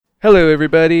Hello,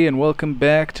 everybody, and welcome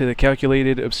back to the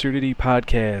Calculated Absurdity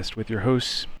Podcast with your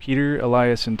hosts, Peter,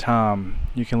 Elias, and Tom.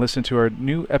 You can listen to our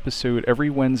new episode every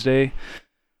Wednesday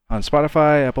on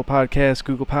Spotify, Apple Podcasts,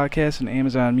 Google Podcasts, and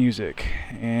Amazon Music.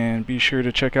 And be sure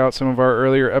to check out some of our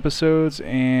earlier episodes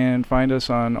and find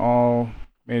us on all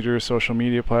major social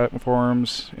media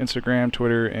platforms, Instagram,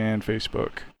 Twitter, and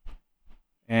Facebook.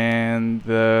 And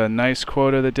the nice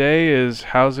quote of the day is,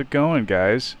 "How's it going,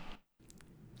 guys?"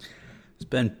 It's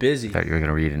been busy. I thought you were going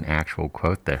to read an actual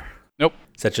quote there. Nope.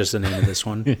 Is that just the name of this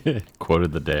one? Quote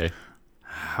of the day.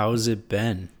 How's it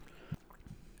been?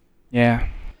 Yeah.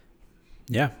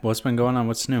 Yeah, what's been going on?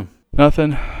 What's new?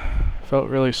 Nothing. Felt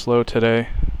really slow today.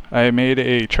 I made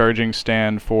a charging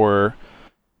stand for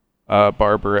a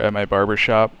barber at my barber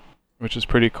shop, which is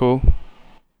pretty cool.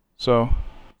 So,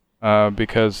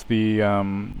 because the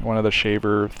one of the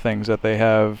shaver things that they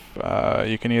have,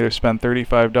 you can either spend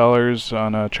 $35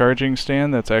 on a charging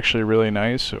stand that's actually really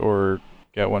nice, or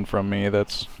get one from me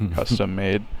that's custom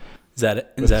made. Is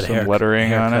that some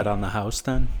lettering on haircut it. on the house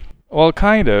then? Well,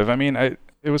 kind of. I mean,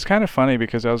 it was kind of funny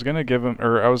because I was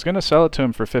gonna sell it to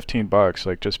him for $15,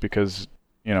 like, just because,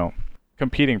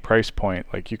 competing price point.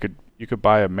 Like, you could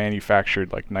buy a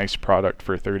manufactured, like, nice product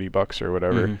for $30 or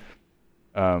whatever.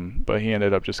 Mm-hmm. But he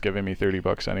ended up just giving me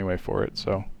 $30 anyway for it,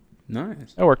 so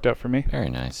Nice. it worked out for me. Very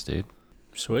nice, dude.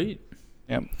 Sweet.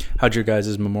 Yeah. How'd your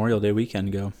guys' Memorial Day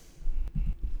weekend go?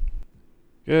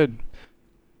 Good.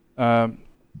 Spent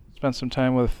some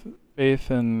time with Faith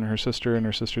and her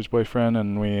sister's boyfriend,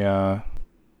 and we had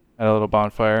a little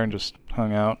bonfire and just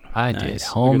hung out. I Nice. did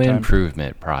home Good time.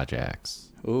 improvement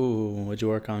projects. Ooh, what'd you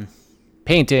work on?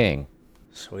 Painting.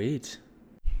 Sweet.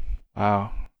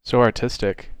 Wow, so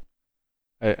artistic.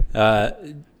 No,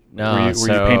 were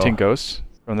you painting ghosts?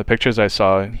 From the pictures I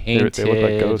saw, they look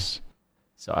like ghosts.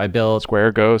 So I built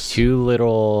Square ghosts. 2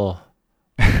 little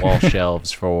wall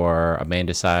shelves for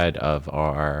Amanda's side of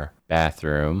our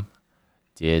bathroom.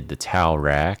 Did the towel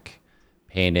rack.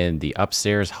 Painted the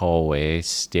upstairs hallway,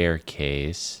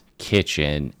 staircase,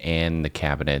 kitchen, and the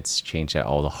cabinets. Changed out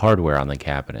all the hardware on the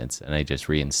cabinets, and I just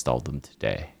reinstalled them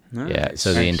today. Nice. Yeah,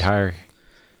 so Nice.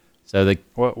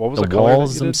 What was the the color that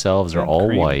walls you did? themselves are all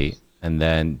Green? white, and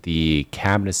then the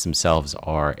cabinets themselves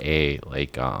are a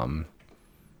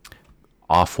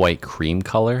off-white cream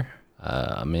color.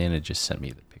 Amanda just sent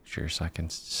me the picture so I can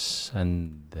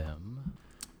send them.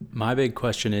 My big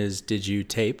question is, did you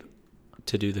tape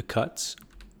to do the cuts,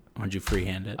 or did you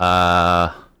freehand it?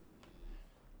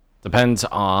 Depends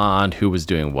on who was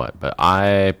doing what, but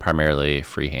I primarily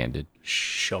freehanded.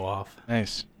 Show off.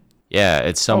 Nice. Yeah,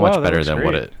 it's so Oh, much wow, that better looks than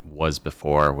what great. it was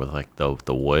before with like the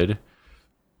wood.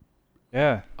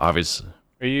 Yeah. Obviously.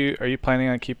 Are you planning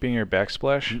on keeping your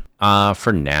backsplash?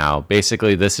 For now,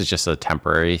 basically, this is just a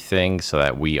temporary thing so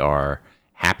that we are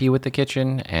happy with the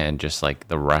kitchen and just like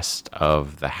the rest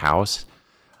of the house.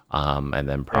 And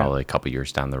then probably a couple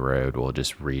years down the road, we'll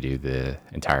just redo the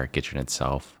entire kitchen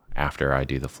itself after I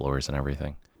do the floors and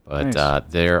everything. But Nice.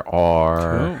 there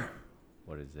are,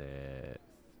 what is it?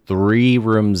 3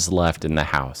 rooms left in the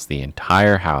house, the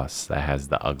entire house, that has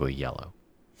the ugly yellow.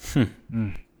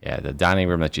 Yeah, the dining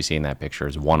room that you see in that picture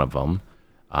is one of them.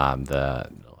 The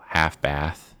half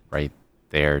bath right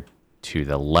there to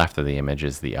the left of the image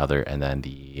is the other, and then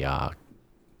the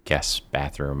guest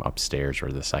bathroom upstairs,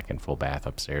 or the second full bath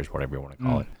upstairs, whatever you want to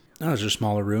call it. Those are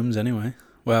smaller rooms anyway.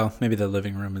 Well, maybe the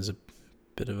living room is a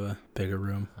bit of a bigger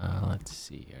room. Let's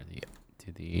see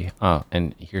here. Oh,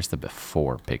 and here's the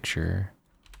before picture.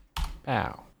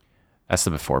 Wow, that's the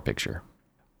before picture.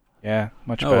 Yeah,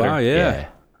 much Oh, better. wow, yeah.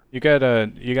 You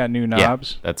got new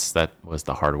knobs. Yeah, that was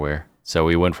the hardware. So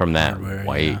we went from that Hardware,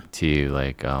 white yeah. to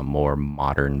like more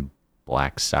modern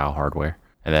black style hardware,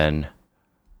 and then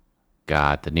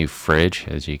got the new fridge,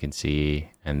 as you can see,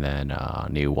 and then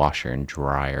new washer and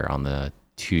dryer on the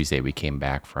Tuesday we came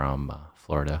back from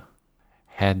Florida.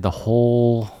 Had the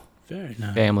whole Very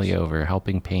nice. family over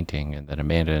helping painting, and then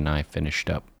Amanda and I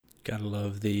finished up. Gotta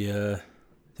love the.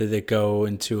 Did they go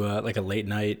into like a late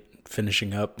night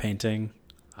finishing up painting?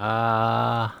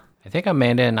 I think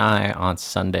Amanda and I on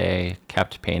Sunday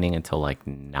kept painting until like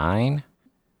 9,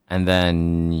 and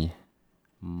then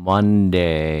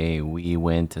Monday we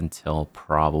went until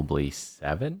probably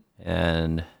 7,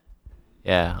 and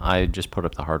yeah, I just put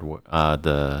up the hardware,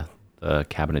 the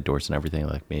cabinet doors and everything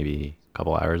like maybe a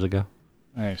couple hours ago.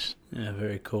 Nice. Yeah,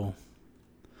 very cool.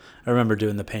 I remember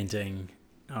doing the painting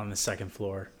on the second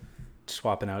floor,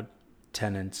 swapping out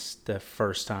tenants the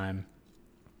first time.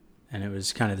 And it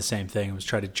was kind of the same thing. It was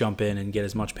try to jump in and get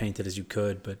as much painted as you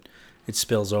could, but it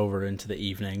spills over into the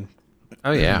evening.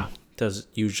 Oh yeah. does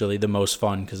usually the most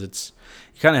fun because it's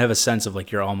you kind of have a sense of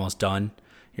like you're almost done.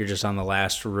 You're just on the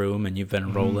last room and you've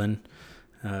been rolling.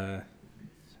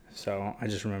 So I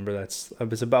just remember it's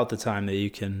about the time that you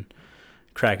can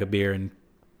crack a beer and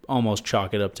almost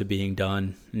chalk it up to being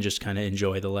done and just kind of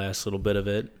enjoy the last little bit of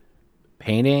it.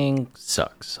 Painting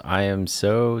sucks. I am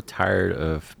so tired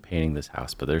of painting this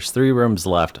house, but there's 3 rooms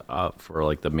left up for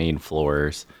like the main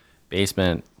floors.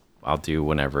 Basement, I'll do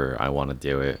whenever I want to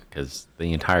do it because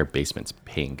the entire basement's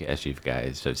pink, as you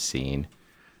guys have seen.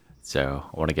 So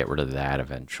I want to get rid of that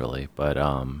eventually. But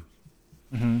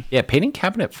yeah, painting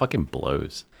cabinet fucking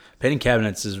blows. Painting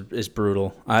cabinets is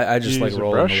brutal. I just like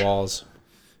rolling the walls.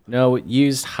 No,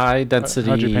 used high How'd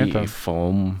you paint density them?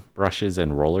 foam brushes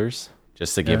and rollers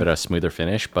just to give it a smoother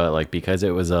finish. But like because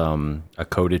it was a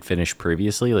coated finish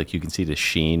previously, like you can see the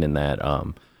sheen in that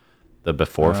the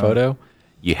before photo,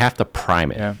 you have to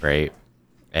prime it, right?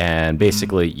 And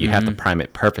basically you have to prime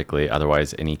it perfectly,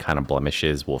 otherwise any kind of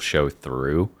blemishes will show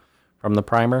through from the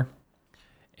primer.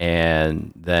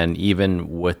 And then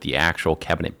even with the actual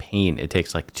cabinet paint, it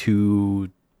takes like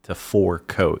 2 to 4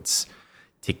 coats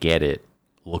to get it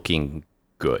looking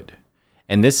good.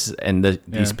 And these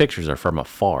pictures are from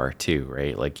afar too,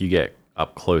 right? Like you get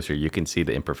up closer, you can see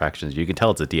the imperfections. You can tell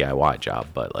it's a DIY job,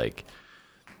 but like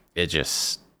it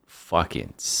just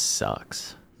fucking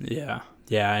sucks. Yeah.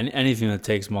 Yeah, and anything that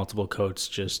takes multiple coats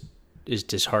just is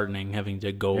disheartening having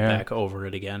to go back over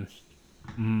it again.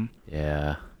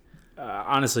 Yeah.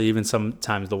 Honestly, even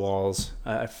sometimes the walls,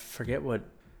 I forget what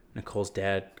Nicole's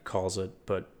dad calls it,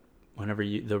 but whenever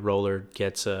the roller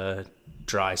gets a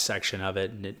dry section of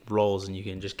it and it rolls and you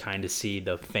can just kind of see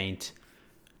the faint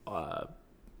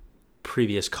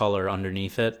previous color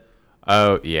underneath it.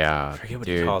 Oh, yeah. I forget what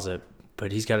he calls it,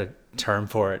 but he's got a term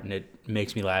for it, and it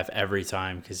makes me laugh every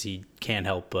time because he can't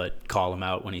help but call him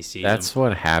out when he sees That's him.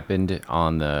 what happened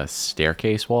on the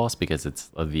staircase walls because it's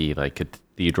the like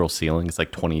cathedral ceiling. It's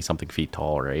like 20 something feet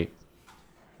tall, right?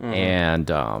 And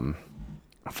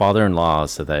father-in-law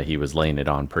said that he was laying it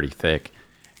on pretty thick,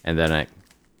 and then I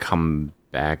come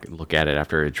back look at it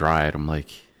after it dried. I'm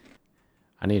like,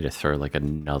 I need to throw like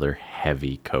another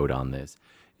heavy coat on this,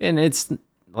 and it's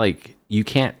like you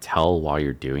can't tell while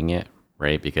you're doing it,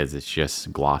 right? Because it's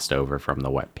just glossed over from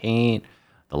the wet paint,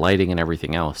 the lighting, and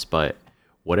everything else. But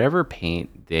whatever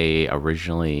paint they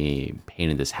originally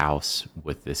painted this house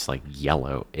with, this like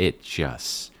yellow, it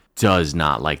just does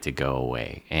not like to go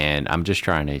away. And I'm just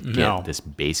trying to get this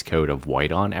base coat of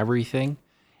white on everything.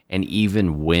 And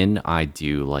even when I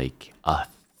do like a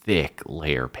thick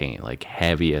layer paint, like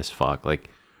heavy as fuck, like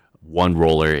one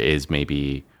roller is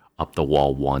maybe up the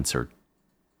wall once or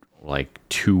like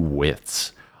 2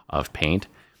 widths of paint,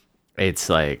 it's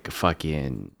like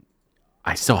fucking,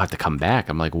 I still have to come back.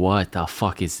 I'm like, what the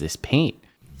fuck is this paint?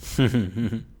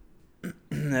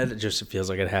 It just feels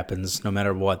like it happens no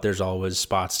matter what. There's always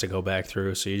spots to go back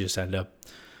through, so you just end up,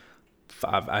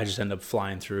 I just end up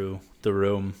flying through the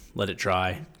room, let it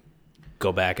dry,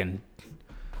 go back and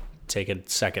take a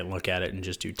second look at it and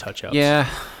just do touch-ups. Yeah.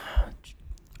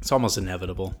 It's almost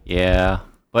inevitable. Yeah.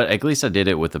 But at least I did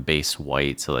it with a base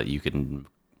white so that you can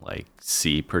like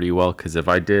see pretty well. Because if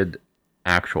I did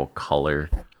actual color,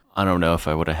 I don't know if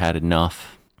I would have had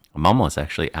enough. I'm almost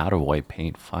actually out of white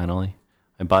paint finally.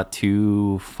 I bought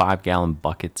 2 5-gallon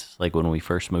buckets like when we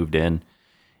first moved in.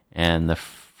 And the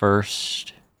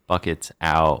first bucket's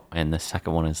out and the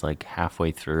second one is like halfway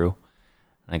through.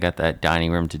 I got that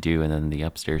dining room to do and then the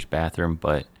upstairs bathroom,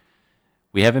 but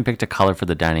we haven't picked a color for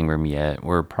the dining room yet.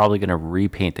 We're probably going to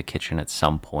repaint the kitchen at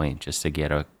some point just to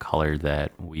get a color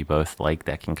that we both like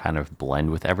that can kind of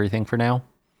blend with everything for now.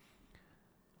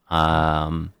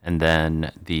 And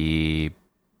then the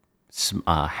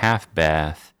half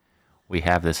bath, we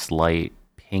have this light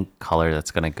pink color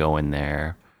that's going to go in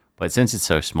there. But since it's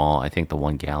so small, I think the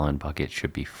 1-gallon bucket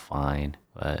should be fine.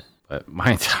 But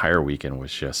my entire weekend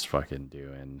was just fucking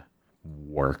doing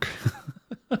work.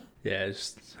 Yeah,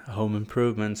 just home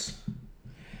improvements.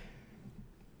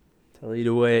 They'll eat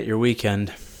away at your weekend.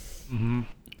 Mm-hmm.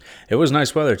 It was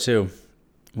nice weather too.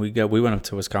 We went up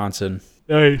to Wisconsin.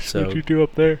 Nice. So, What'd you do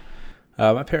up there?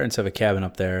 My parents have a cabin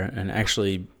up there, and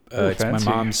actually, it's fancy.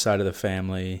 my mom's side of the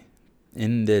family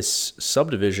in this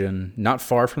subdivision, not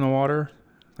far from the water,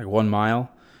 like 1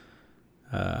 mile.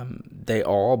 They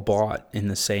all bought in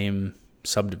the same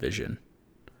subdivision.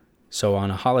 So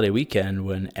on a holiday weekend,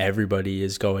 when everybody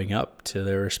is going up to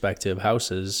their respective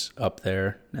houses up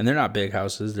there, and they're not big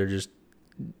houses, they're just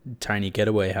tiny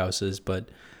getaway houses, but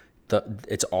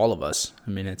it's all of us. I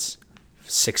mean, it's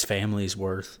 6 families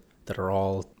worth that are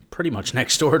all pretty much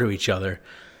next door to each other.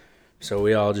 So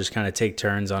we all just kind of take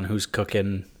turns on who's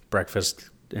cooking breakfast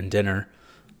and dinner,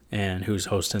 and who's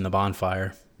hosting the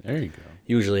bonfire. There you go.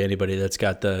 Usually anybody that's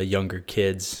got the younger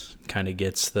kids kind of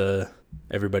gets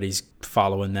everybody's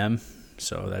following them.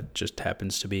 So that just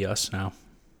happens to be us now.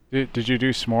 Did you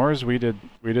do s'mores? We did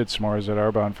s'mores at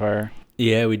our bonfire.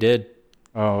 Yeah, we did.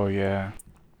 Oh yeah.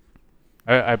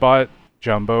 I bought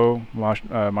jumbo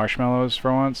marshmallows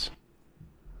for once.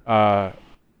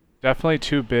 Definitely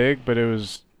too big, but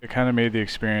it kind of made the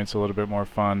experience a little bit more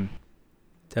fun.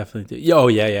 Definitely. Oh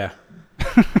yeah.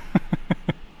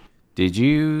 Did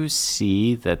you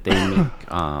see that they make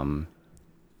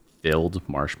filled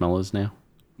marshmallows now?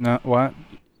 No, what?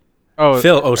 Oh,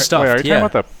 stuffed. Wait, are you yeah. talking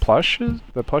about the plushes?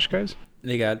 The plush guys?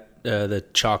 They got the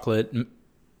chocolate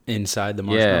inside the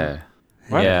marshmallow. Yeah.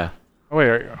 What? Yeah. Oh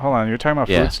wait, hold on. You're talking about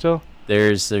Yeah. fruit still?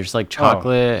 There's like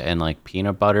chocolate and like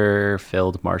peanut butter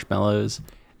filled marshmallows,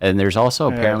 and there's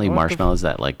also apparently marshmallows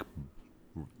that like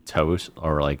toast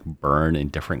or like burn in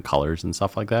different colors and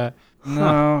stuff like that.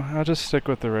 No, I'll just stick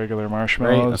with the regular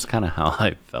marshmallows. Right? That's kind of how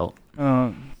I felt.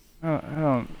 I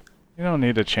don't. You don't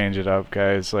need to change it up,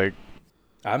 guys. Like,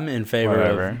 I'm in favor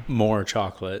whatever. of more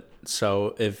chocolate.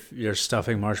 So if you're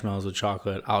stuffing marshmallows with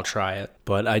chocolate, I'll try it.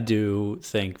 But I do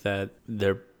think that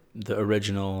the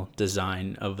original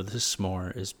design of the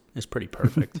s'more is pretty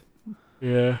perfect.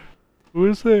 Yeah. Who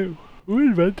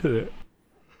invented it?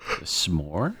 The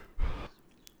s'more?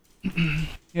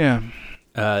 Yeah.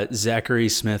 Zachary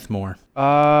Smith Moore.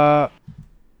 Yeah,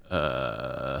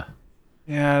 I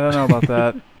don't know about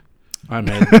that. I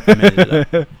made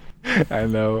it up. I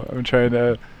know. I'm trying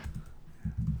to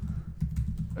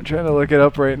look it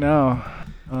up right now.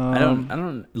 I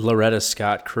don't. Loretta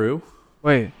Scott Crew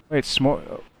Wait,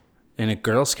 s'more. in a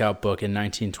Girl Scout book in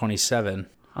 1927.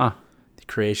 Huh. The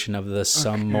creation of the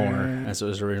Some More, as it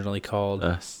was originally called.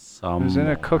 The It was in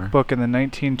a cookbook in the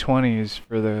 1920s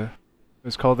it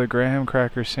was called the Graham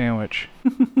Cracker Sandwich.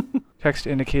 Text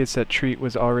indicates that treat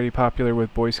was already popular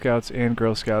with Boy Scouts and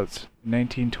Girl Scouts. In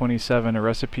 1927, a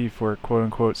recipe for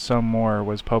quote-unquote some more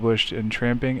was published in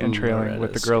Tramping and Trailing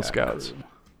with the Girl Scouts. Crew.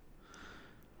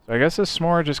 So I guess the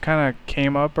s'more just kind of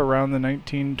came up around the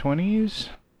 1920s?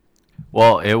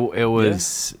 Well, it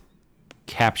was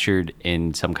captured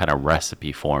in some kind of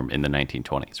recipe form in the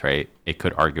 1920s, right? It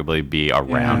could arguably be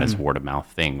around as word of mouth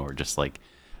thing or just like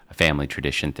a family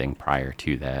tradition thing prior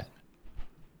to that.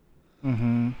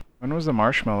 Mm-hmm. When was the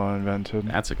marshmallow invented?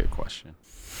 That's a good question.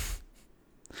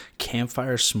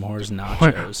 Campfire s'mores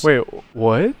nachos. Wait,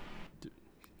 what?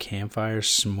 Campfire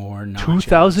s'more nachos.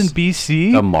 2000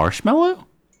 BC? The marshmallow?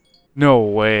 No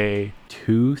way.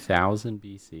 2000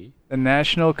 BC? The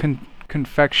National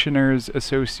Confectioners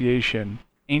Association.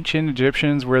 Ancient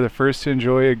Egyptians were the first to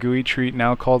enjoy a gooey treat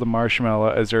now called a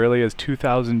marshmallow as early as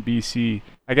 2000 BC.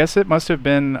 I guess it must have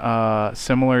been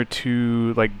similar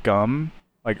to like gum,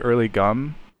 like early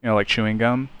gum, like chewing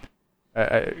gum.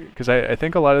 Because I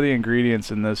think a lot of the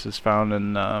ingredients in this is found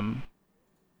in...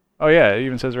 oh yeah, it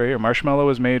even says right here, marshmallow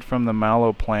was made from the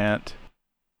mallow plant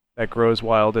that grows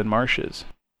wild in marshes.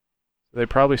 They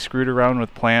probably screwed around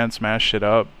with plants, mashed it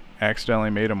up, accidentally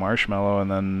made a marshmallow, and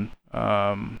then...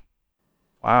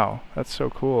 wow, that's so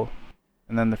cool.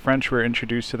 And then the French were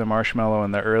introduced to the marshmallow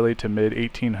in the early to mid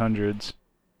 1800s.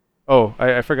 Oh,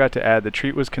 I forgot to add, the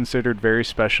treat was considered very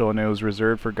special and it was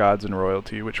reserved for gods and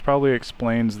royalty, which probably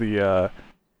explains the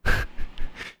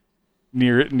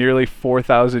nearly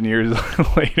 4,000 years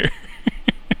later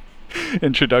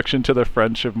introduction to the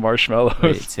French of marshmallows.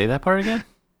 Wait, say that part again?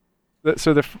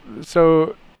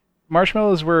 So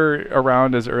marshmallows were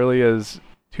around as early as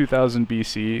 2000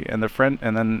 BC, and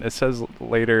then it says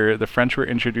later the French were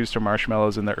introduced to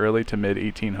marshmallows in the early to mid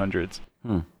 1800s.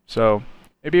 So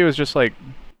maybe it was just like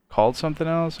called something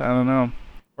else. I don't know,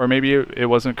 or maybe it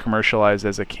wasn't commercialized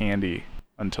as a candy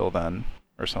until then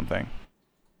or something.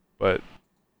 But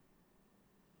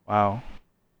wow.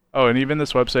 Oh, and even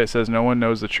this website says no one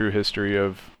knows the true history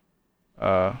of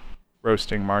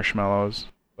roasting marshmallows.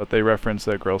 But they reference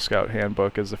the Girl Scout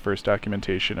handbook as the first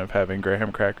documentation of having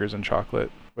graham crackers and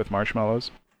chocolate with marshmallows.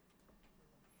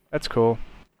 That's cool.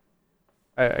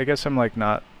 I guess I'm like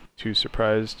not too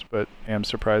surprised, but am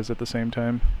surprised at the same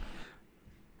time.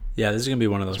 Yeah, this is going to be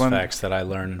one of those facts that I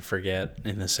learn and forget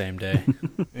in the same day.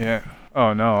 Yeah.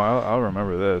 Oh, no, I'll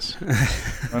remember this.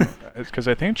 Because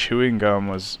I think chewing gum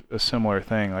was a similar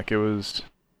thing. Like it was,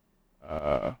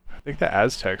 I think the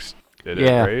Aztecs did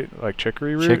it, right? Like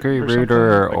chicory root? Chicory root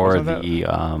or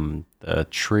the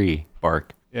tree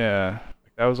bark. Yeah.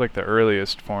 That was like the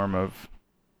earliest form of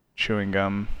chewing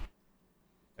gum,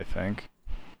 I think.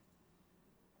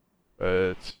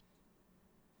 But,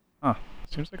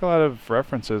 seems like a lot of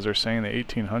references are saying the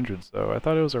 1800s, though. I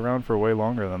thought it was around for way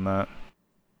longer than that.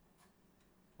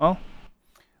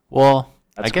 Well,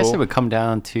 I That's guess cool. it would come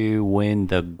down to when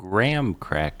the graham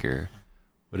cracker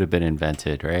would have been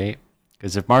invented, right?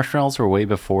 Because if marshmallows were way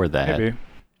before that, maybe.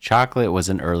 chocolate was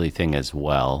an early thing as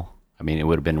well. I mean, it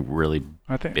would have been really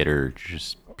I think. bitter,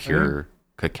 just pure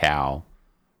cacao,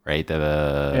 right?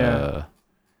 The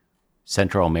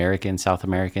Central American, South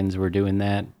Americans were doing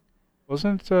that.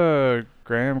 Wasn't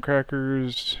graham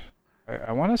crackers?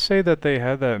 I want to say that they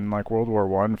had that in like World War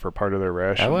One for part of their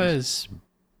rations. That was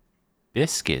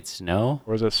biscuits, no?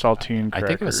 Or was it saltine crackers? I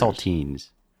think it was saltines.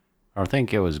 I don't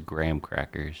think it was graham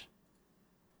crackers.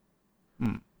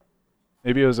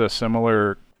 Maybe it was a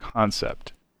similar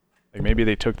concept. Like maybe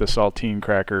they took the saltine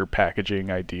cracker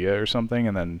packaging idea or something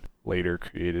and then later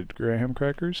created graham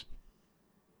crackers.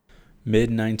 Mid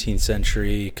 19th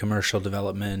century commercial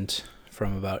development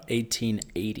from about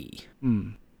 1880.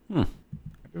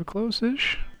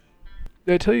 Close-ish.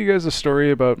 Did I tell you guys a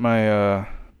story about my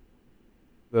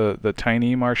the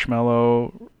tiny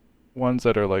marshmallow ones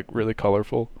that are like really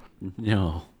colorful?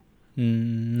 No.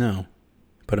 No.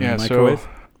 Put them in the microwave?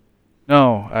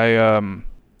 No, I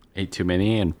Ate too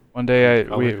many and one day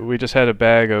we just had a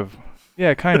bag of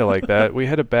kind of like that. We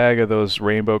had a bag of those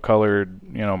rainbow colored,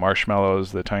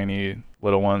 marshmallows, the tiny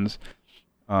little ones.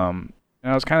 And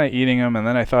I was kind of eating them, and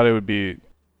then I thought it would be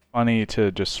funny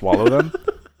to just swallow them.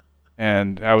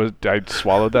 And I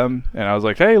swallowed them, and I was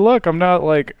like, "Hey, look, I'm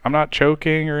not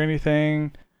choking or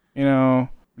anything. I'm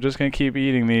just gonna keep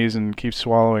eating these and keep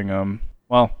swallowing them."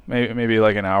 Well, maybe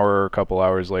like an hour or a couple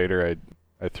hours later,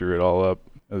 I threw it all up.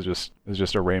 It was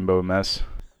just a rainbow mess.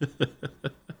 It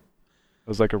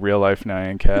was like a real life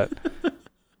Nyan cat. At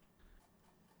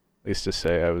least to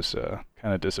say, I was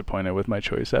kind of disappointed with my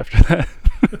choice after that.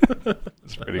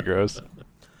 It's pretty gross.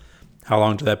 How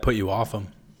long did that put you off them?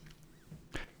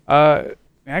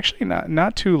 Actually,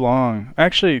 not too long.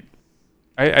 Actually,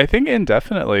 I think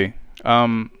indefinitely.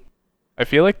 I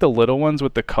feel like the little ones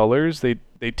with the colors,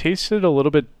 they tasted a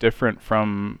little bit different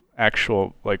from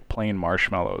actual like plain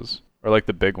marshmallows, or like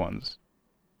the big ones,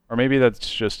 or maybe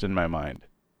that's just in my mind.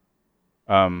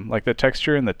 Like the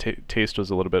texture and the taste was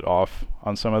a little bit off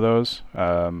on some of those.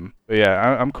 But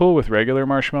yeah, I'm cool with regular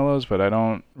marshmallows, but I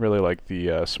don't really like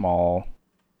the small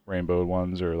rainbow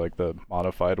ones or like the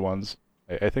modified ones.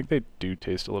 I think they do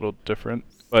taste a little different.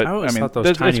 But I always thought those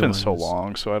it's tiny been so ones-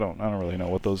 long, so I don't really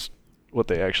know what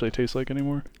they actually taste like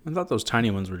anymore. I thought those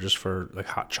tiny ones were just for like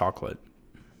hot chocolate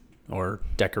or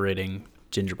decorating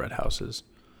gingerbread houses.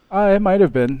 It might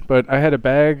have been, but I had a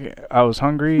bag. I was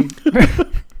hungry,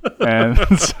 and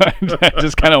so I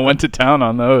just kind of went to town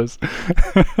on those.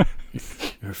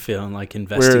 You're feeling like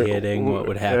investigating what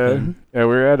would happen. Yeah, we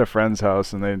were at a friend's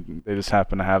house, and they just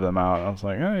happened to have them out. I was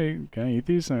like, "Hey, can I eat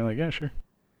these?" And they're like, "Yeah, sure."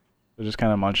 So just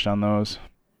kind of munched on those.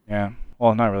 Yeah,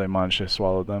 well, not really munched. I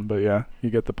swallowed them, but yeah, you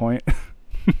get the point.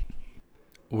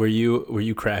 Were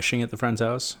you crashing at the friend's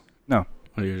house? No.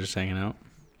 Or you were just hanging out?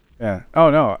 Yeah. Oh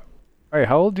no. Hey,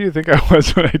 how old do you think I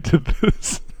was when I did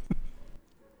this?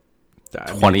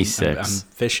 26. I'm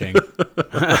fishing.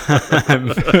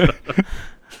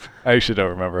 I actually don't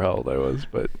remember how old I was,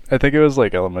 but I think it was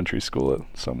like elementary school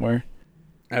somewhere.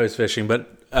 I was fishing,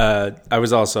 but I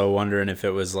was also wondering if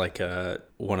it was like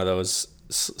one of those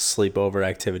sleepover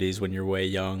activities when you're way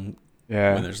young.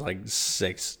 Yeah. When there's like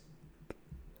 6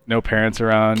 No parents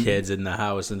around. kids in the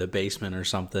house in the basement or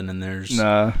something, and there's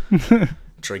Nah.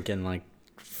 drinking like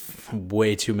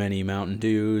way too many Mountain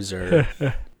Dews or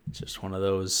just one of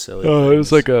those silly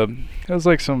things. It was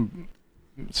like some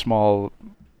small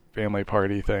family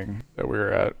party thing that we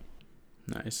were at.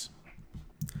 Nice.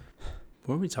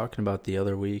 What were we talking about the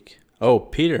other week? Oh,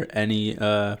 Peter, any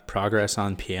progress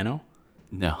on piano?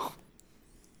 No.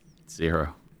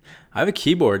 0. I have a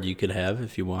keyboard you could have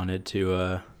if you wanted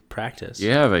to practice.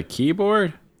 You have a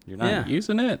keyboard? You're not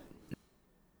using it?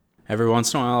 Every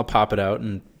once in a while I'll pop it out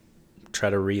and try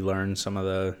to relearn some of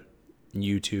the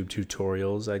YouTube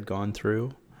tutorials I'd gone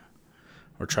through,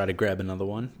 or try to grab another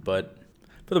one, but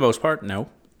for the most part, no.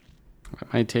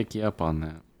 I might take you up on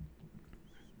that.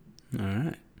 All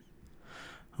right.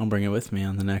 I'll bring it with me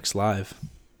on the next live.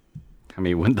 I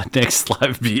mean, when the next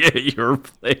live be at your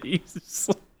place?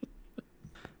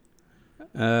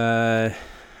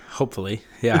 Hopefully,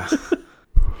 yeah.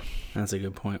 That's a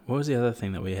good point. What was the other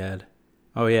thing that we had?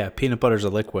 Oh yeah, peanut butter's a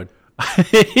liquid.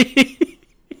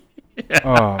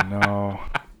 Oh no.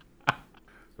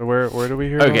 So where do we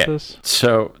hear about this?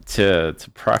 So to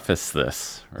preface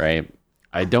this, right?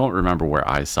 I don't remember where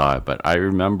I saw it, but I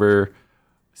remember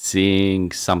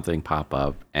seeing something pop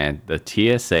up, and the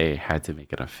TSA had to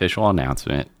make an official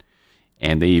announcement,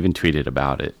 and they even tweeted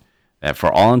about it, that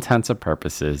for all intents and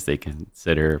purposes, they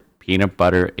consider peanut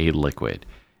butter a liquid.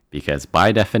 because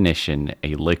by definition,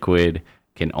 a liquid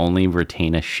can only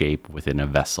retain a shape within a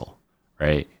vessel,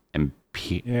 right? And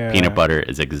peanut butter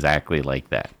is exactly like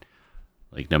that.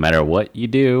 Like no matter what you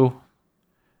do,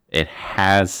 it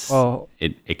has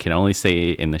it can only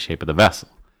stay in the shape of the vessel.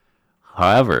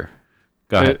 However,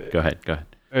 go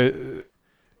ahead.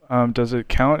 Does it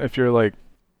count if you're like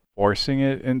forcing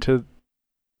it into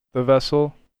the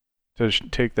vessel to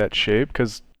take that shape?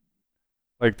 Because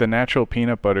like the natural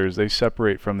peanut butters, they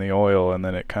separate from the oil and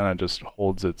then it kind of just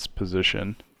holds its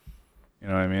position. You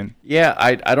know what I mean? Yeah,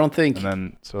 I don't think. And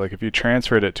then so like if you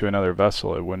transferred it to another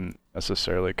vessel, it wouldn't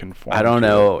necessarily conform. I don't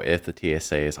know if the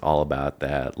TSA is all about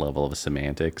that level of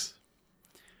semantics.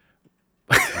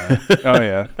 Oh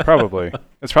yeah, probably.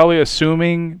 It's probably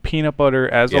assuming peanut butter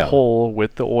as a whole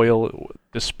with the oil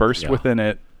dispersed within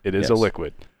it. It is a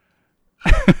liquid.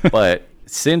 But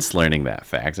since learning that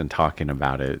fact and talking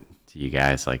about it to you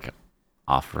guys like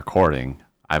off recording,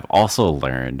 I've also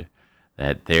learned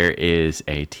that there is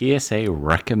a TSA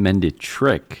recommended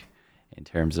trick in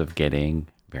terms of getting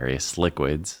various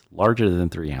liquids larger than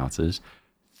 3 ounces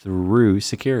through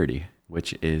security,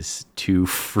 which is to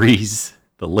freeze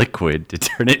the liquid to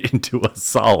turn it into a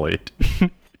solid.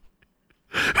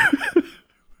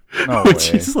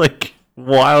 Which is like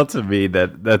wild to me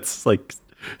that's like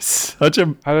such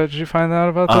a... How did you find out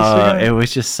about this again? It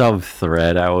was just some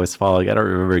thread I was following. I don't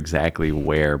remember exactly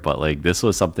where, but like this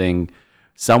was something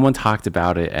someone talked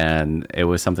about it, and it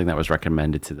was something that was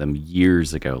recommended to them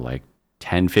years ago, like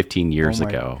 10, 15 years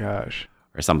ago. Gosh.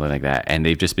 Or something like that. And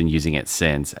they've just been using it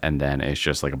since, and then it's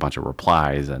just like a bunch of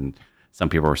replies, and some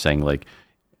people were saying like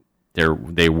they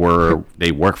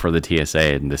work for the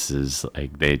TSA, and this is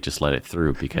like they just let it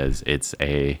through because it's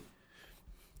a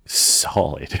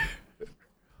solid.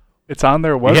 It's on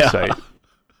their website. Yeah.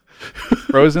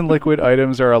 Frozen liquid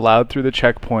items are allowed through the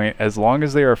checkpoint as long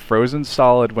as they are frozen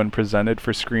solid when presented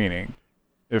for screening.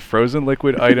 If frozen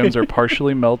liquid items are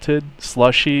partially melted,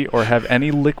 slushy, or have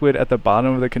any liquid at the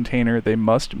bottom of the container, they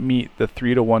must meet the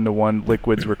 3 to 1 to 1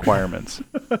 liquids requirements.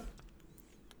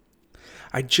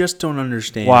 I just don't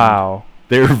understand. Wow.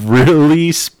 They're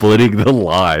really splitting the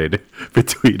line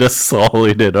between a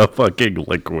solid and a fucking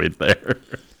liquid there.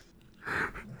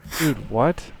 Dude,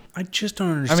 what? I just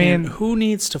don't understand. Who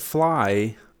needs to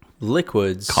fly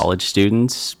liquids? College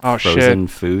students, frozen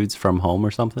foods from home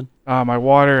or something. My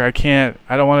water, I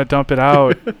don't want to dump it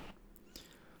out.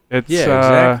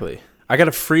 Exactly. I got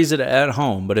to freeze it at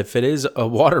home, but if it is a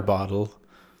water bottle,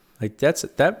 like that's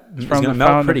going to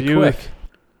melt pretty quick.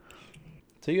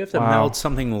 So you have to melt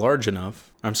something large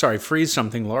enough. Freeze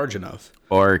something large enough.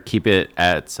 Or keep it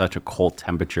at such a cold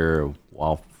temperature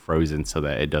while frozen so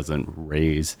that it doesn't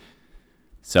raise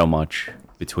so much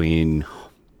between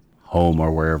home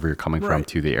or wherever you're coming from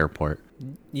to the airport.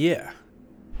 Yeah.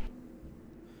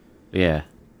 Yeah.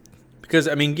 Because,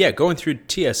 going through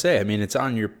TSA, it's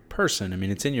on your person.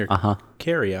 It's in your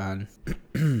carry-on.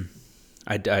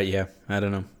 I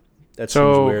don't know. That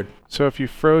seems weird. So if you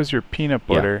froze your peanut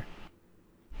butter...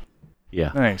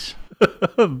 Yeah. Nice.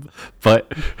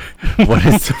 But what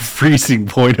is the freezing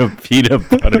point of peanut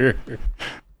butter?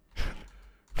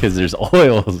 Because there's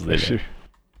oils in it.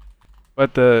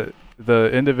 But the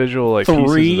individual pieces of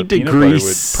the peanut butter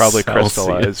would probably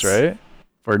crystallize, right?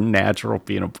 For natural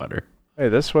peanut butter. Hey,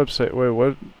 this website. Wait,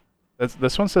 what?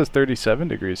 This one says 37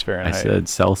 degrees Fahrenheit. I said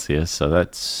Celsius, so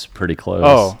that's pretty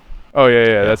close. Oh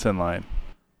yeah. That's in line.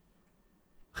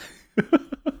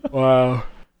 Wow.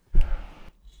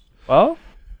 Well,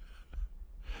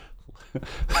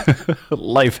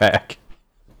 life hack.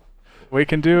 We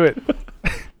can do it.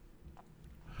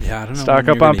 Yeah, I don't know. Stock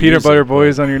up on peanut butter,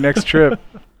 boys, on your next trip.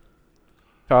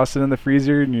 Toss it in the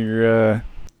freezer, and you're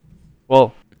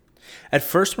well. At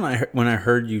first, when I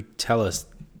heard you tell us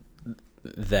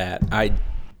that, I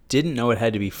didn't know it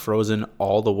had to be frozen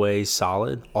all the way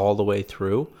solid, all the way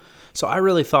through. So I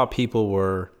really thought people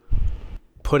were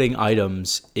putting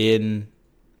items in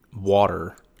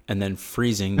water and then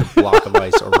freezing the block of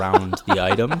ice around the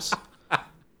items.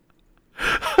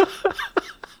 I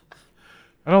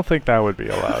don't think that would be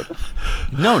allowed.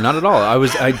 No, not at all. I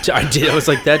was like,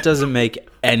 that doesn't make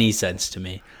any sense to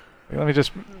me. Let me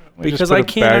just because just put I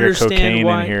can't understand cocaine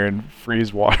why in here and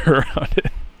freeze water around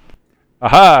it.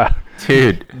 Aha,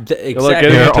 dude!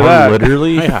 Exactly. There are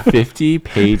literally 50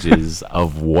 pages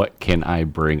of what can I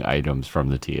bring items from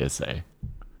the TSA.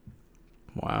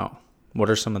 Wow. What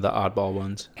are some of the oddball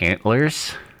ones?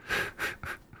 Antlers.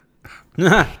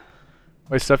 Wait,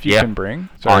 stuff you can bring?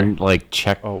 On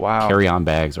carry-on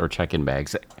bags or check-in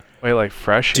bags. Wait, like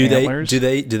fresh antlers? Do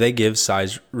they give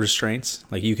size restraints?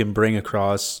 Like you can bring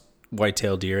across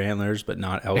white-tailed deer antlers, but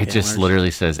not elk antlers? It just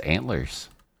literally says antlers.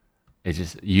 It's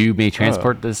just, you may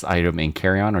transport this item in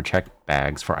carry-on or checked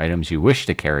bags. For items you wish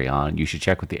to carry on, you should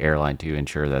check with the airline to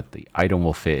ensure that the item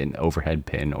will fit in overhead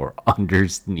bin or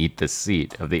underneath the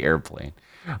seat of the airplane.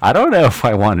 I don't know if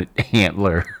I want an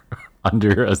antler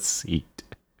under a seat.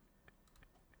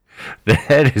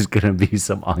 That is going to be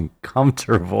some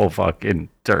uncomfortable fucking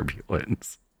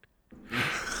turbulence.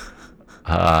 It's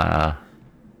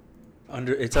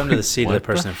under the seat of the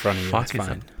person in front of you. That's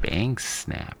fine. Bang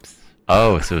snaps.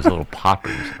 Oh, so those little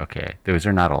poppers. Okay, those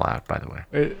are not allowed, by the way.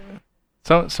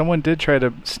 Someone did try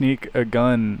to sneak a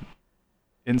gun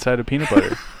inside of peanut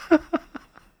butter.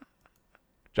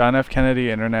 John F.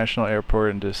 Kennedy International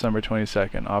Airport on December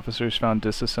 22nd. Officers found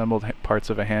disassembled parts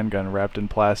of a handgun wrapped in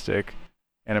plastic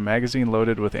and a magazine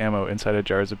loaded with ammo inside of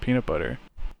jars of peanut butter.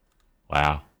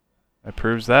 Wow. That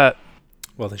proves that.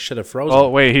 Well, they should have frozen. Oh,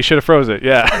 wait, he should have froze it.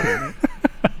 Yeah.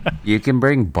 You can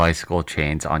bring bicycle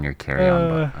chains on your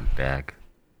carry-on bag.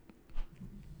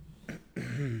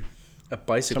 A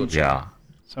bicycle chain? Yeah.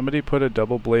 Somebody put a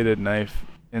double-bladed knife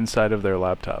inside of their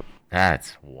laptop.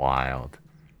 That's wild.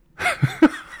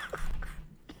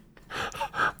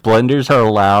 Blenders are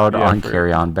allowed on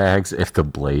carry-on bags if the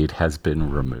blade has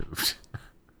been removed.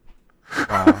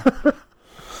 Wow.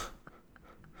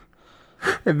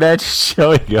 Imagine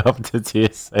showing up to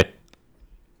TSA.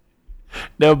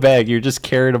 No bag, you're just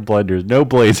carrying a blender. No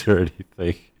blades or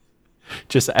anything.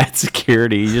 Just at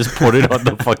security, you just put it on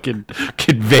the fucking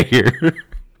conveyor.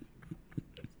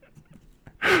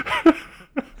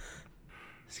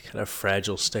 It's got a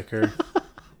fragile sticker.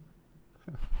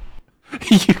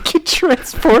 You can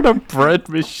transport a bread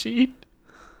machine.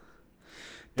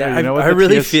 Yeah, you know I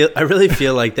really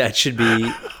feel like that should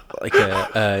be like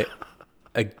a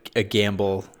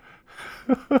gamble.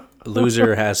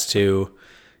 Loser has to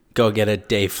go get a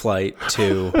day flight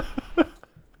to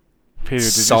Peter,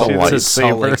 Salt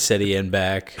Lake City and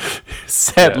back.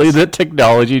 Sadly, the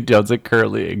technology doesn't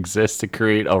currently exist to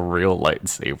create a real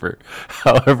lightsaber.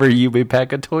 However, you may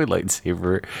pack a toy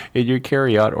lightsaber in your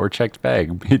carry-on or checked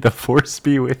bag. May the Force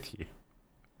be with you.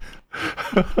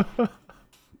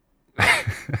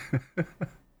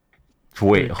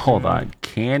 Wait, hold on.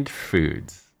 Canned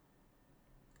foods.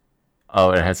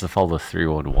 Oh, it has to follow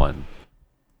 311.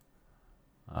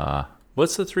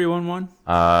 What's the 311?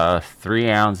 3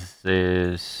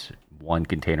 ounces, 1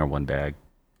 container, 1 bag.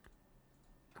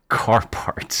 Car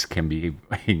parts can be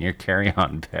in your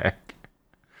carry-on bag.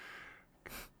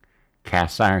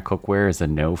 Cast iron cookware is a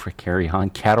no for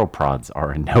carry-on. Cattle prods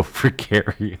are a no for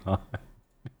carry-on.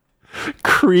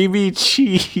 Creamy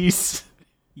cheese.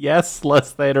 Yes,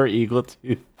 less than or equal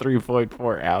to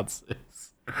 3.4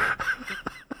 ounces.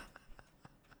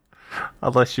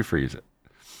 Unless you freeze it.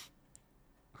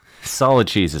 Solid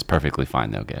cheese is perfectly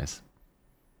fine, though, guys.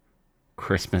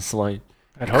 Christmas light.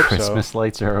 I'd hope Christmas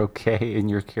lights are okay in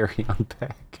your carry-on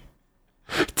bag.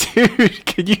 Dude,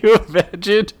 can you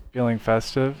imagine? Feeling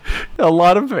festive? A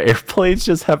lot of airplanes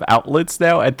just have outlets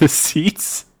now at the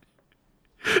seats.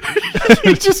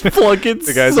 You just plug in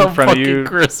the guys some in front of fucking you.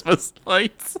 Christmas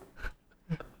lights.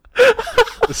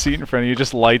 The seat in front of you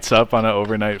just lights up on an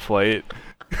overnight flight.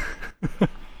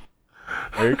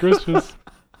 Merry Christmas.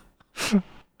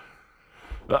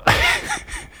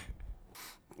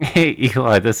 Hey,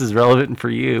 Eli, this is relevant for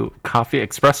you. Coffee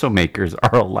espresso makers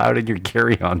are allowed in your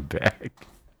carry-on bag.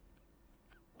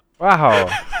 Wow.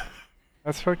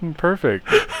 That's fucking perfect.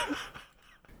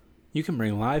 You can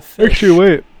bring live fish. Actually,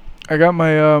 wait. I got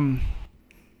my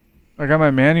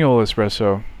manual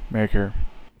espresso maker.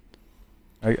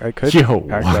 I could Yo,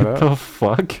 pack that what up. the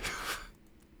fuck?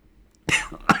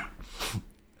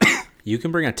 You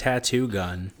can bring a tattoo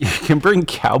gun. You can bring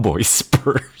cowboy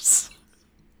spurs.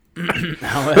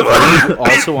 However, you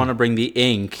also want to bring the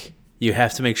ink. You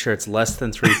have to make sure it's less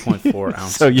than 3.4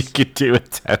 ounces. So you can do a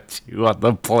tattoo on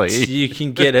the plane. So you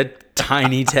can get a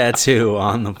tiny tattoo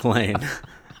on the plane.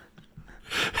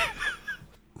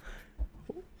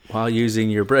 While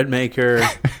using your bread maker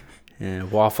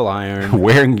and waffle iron.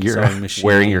 Wearing sewing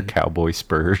machine, your cowboy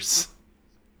spurs.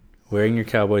 Wearing your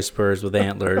cowboy spurs with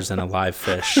antlers and a live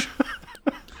fish.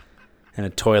 And a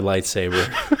toy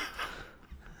lightsaber.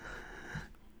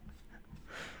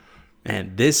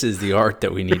 Man, this is the art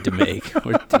that we need to make.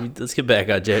 Let's get back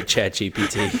on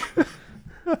ChatGPT.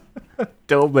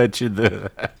 Don't mention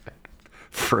the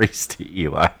phrase to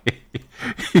Eli.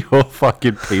 You'll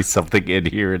fucking paste something in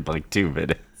here in like 2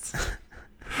 minutes.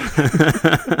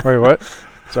 Wait, what?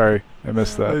 Sorry, I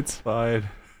missed that. It's fine.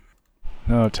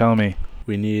 No, tell me.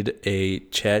 We need a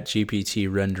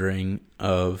ChatGPT rendering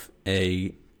of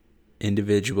a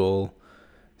individual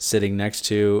sitting next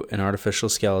to an artificial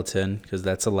skeleton, because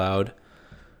that's allowed,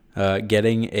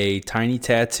 getting a tiny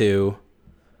tattoo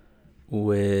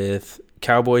with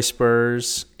cowboy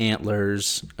spurs,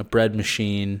 antlers, a bread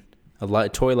machine, a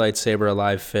toy lightsaber, a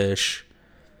live fish,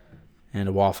 and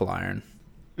a waffle iron.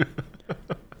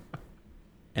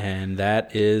 And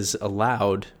that is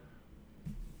allowed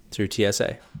through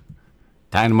TSA.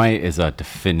 Dynamite is a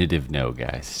definitive no,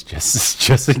 guys.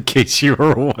 Just in case you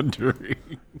were wondering.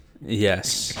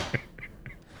 Yes.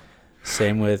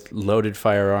 Same with loaded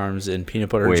firearms in peanut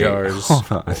butter Wait, jars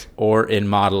hold on. or in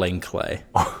modeling clay.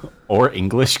 Or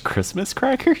English Christmas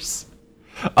crackers?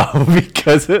 Oh,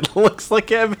 because it looks like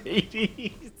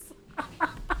M80s.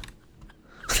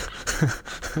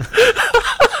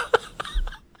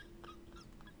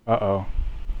 Uh-oh.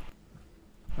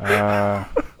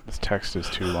 This text is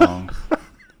too long.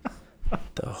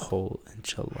 The whole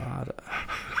enchilada.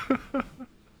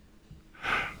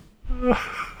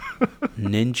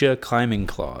 Ninja climbing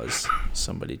claws.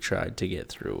 Somebody tried to get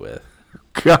through with.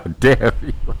 God damn,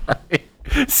 Eli.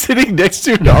 Sitting next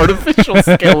to an artificial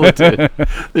skeleton,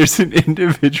 there's an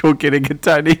individual getting a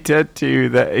tiny tattoo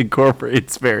that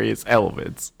incorporates various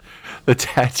elements. The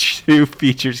tattoo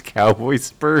features cowboy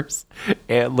spurs,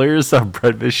 antlers, a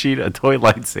bread machine, a toy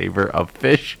lightsaber, a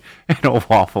fish, and a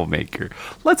waffle maker.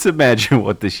 Let's imagine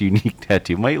what this unique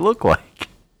tattoo might look like.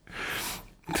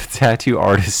 The tattoo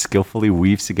artist skillfully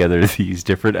weaves together these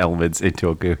different elements into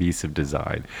a cohesive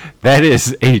design. That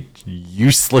is a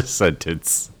useless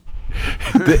sentence.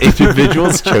 The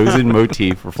individual's chosen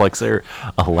motif reflects their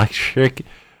eclectic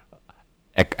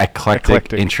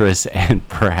interests and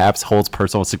perhaps holds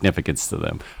personal significance to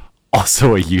them.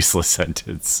 Also a useless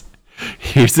sentence.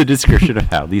 Here's a description of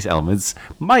how these elements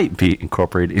might be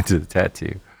incorporated into the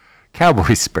tattoo.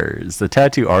 Cowboy spurs. The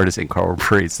tattoo artist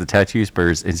incorporates the tattoo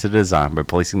spurs into the design by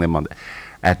placing them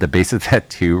at the base of the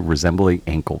tattoo, resembling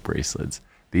ankle bracelets.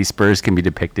 These spurs can be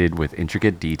depicted with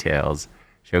intricate details,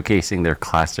 showcasing their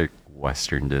classic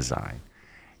Western design.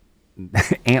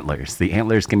 Antlers. The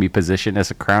antlers can be positioned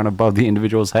as a crown above the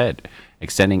individual's head,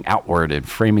 extending outward and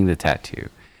framing the tattoo.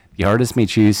 The artist may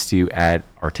choose to add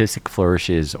artistic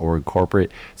flourishes or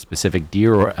incorporate specific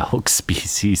deer or elk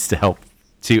species to help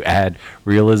to add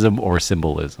realism or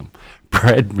symbolism.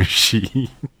 Bread machine.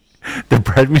 The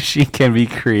bread machine can be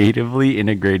creatively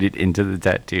integrated into the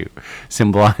tattoo,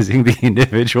 symbolizing the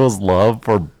individual's love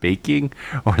for baking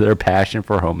or their passion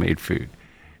for homemade food.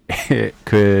 It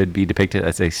could be depicted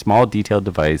as a small detailed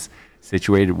device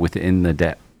situated within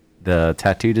the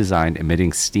tattoo design,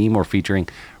 emitting steam or featuring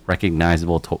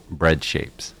recognizable bread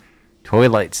shapes. Toy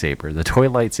lightsaber. The toy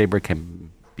lightsaber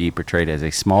can be portrayed as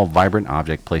a small, vibrant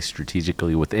object placed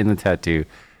strategically within the tattoo,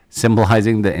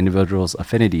 symbolizing the individual's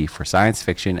affinity for science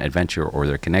fiction, adventure, or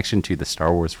their connection to the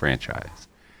Star Wars franchise.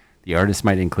 The artist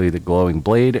might include the glowing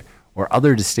blade or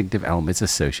other distinctive elements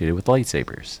associated with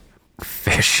lightsabers.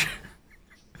 Fish.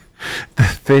 The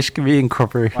fish can be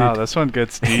incorporated. Wow, this one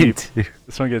gets deep.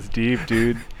 This one gets deep,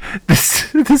 dude.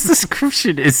 This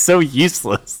description is so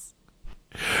useless.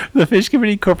 The fish can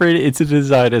be incorporated into the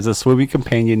design as a swimming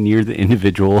companion near the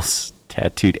individual's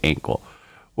tattooed ankle.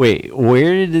 Wait,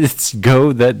 where did it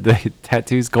go that the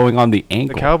tattoo's going on the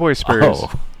ankle? The cowboy spurs.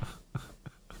 Oh.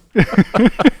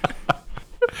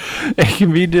 It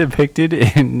can be depicted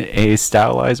in a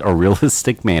stylized or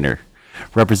realistic manner,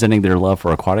 representing their love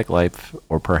for aquatic life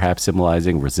or perhaps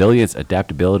symbolizing resilience,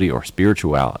 adaptability, or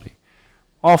spirituality.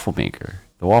 Waffle maker.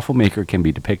 The waffle maker can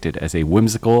be depicted as a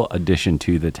whimsical addition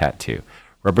to the tattoo,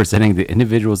 representing the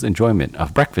individual's enjoyment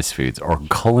of breakfast foods or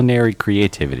culinary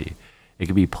creativity. It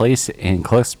can be placed in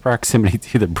close proximity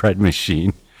to the bread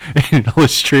machine,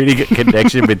 illustrating a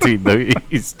connection between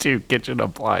these two kitchen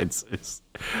appliances.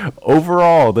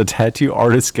 Overall, the tattoo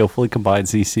artist skillfully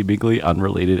combines these seemingly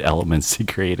unrelated elements to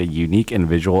create a unique and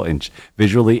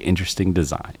visually interesting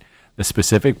design. The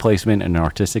specific placement and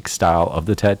artistic style of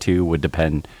the tattoo would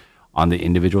depend on the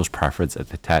individual's preference and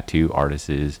the tattoo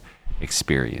artist's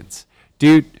experience.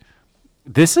 Dude,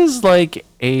 this is like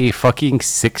a fucking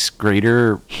sixth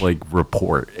grader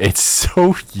report. It's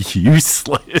so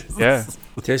useless. Yeah.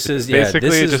 This is Basically,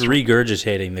 this is just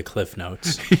regurgitating the Cliff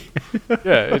Notes.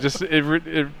 Yeah,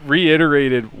 it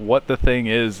reiterated what the thing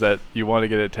is that you want to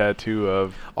get a tattoo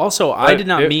of. Also, I did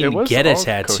not mean was get a all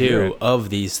tattoo coherent. of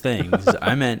these things.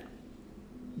 I meant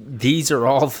these are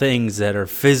all things that are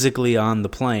physically on the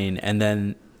plane, and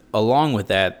then along with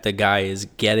that, the guy is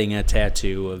getting a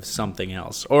tattoo of something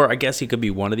else. Or I guess he could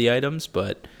be one of the items,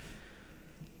 but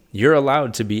you're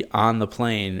allowed to be on the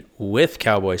plane with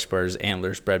cowboy spurs,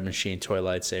 antlers, bread machine, toy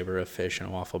lightsaber, a fish, and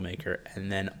a waffle maker. And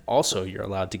then also you're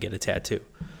allowed to get a tattoo.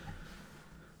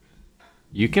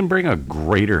 You can bring a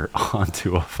grater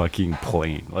onto a fucking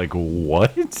plane. Like,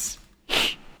 what?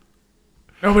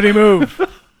 Nobody move.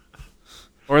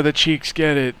 Or the cheeks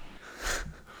get it.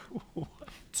 What?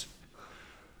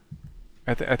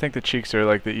 I think the cheeks are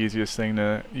like the easiest thing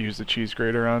to use the cheese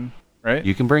grater on, right?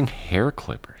 You can bring hair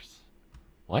clippers.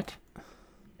 What?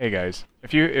 Hey guys,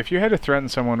 if you had to threaten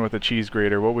someone with a cheese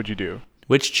grater, what would you do?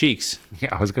 Which cheeks? Yeah,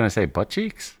 I was gonna say butt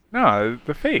cheeks. No,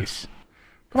 the face.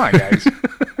 Come on, guys.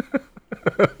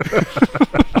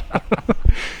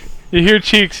 You hear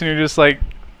cheeks and you're just like,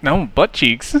 no, butt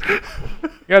cheeks. You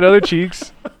got other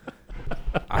cheeks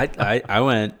I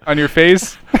went on your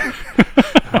face.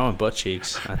 I went butt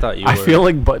cheeks. I thought you I were. feel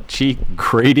like butt cheek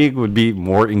grating would be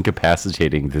more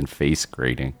incapacitating than face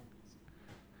grating.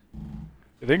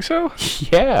 You think so?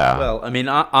 Yeah. Well, I mean,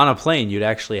 on a plane, you'd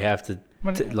actually have to.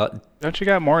 Don't you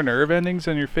got more nerve endings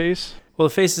on your face? Well,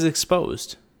 the face is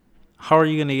exposed. How are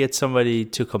you going to get somebody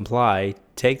to comply,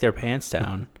 take their pants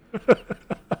down,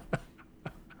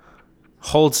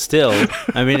 hold still?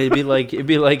 I mean, it'd be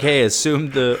like, hey,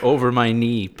 assume the over my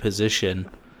knee position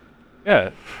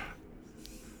Yeah.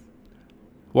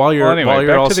 while you're Anyway, back to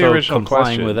the also original complying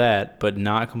question. with that, but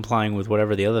not complying with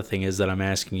whatever the other thing is that I'm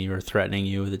asking you or threatening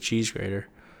you with a cheese grater.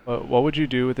 What would you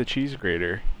do with a cheese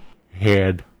grater?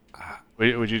 Head.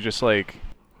 Would you just like,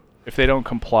 if they don't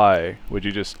comply, would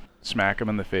you just smack them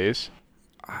in the face?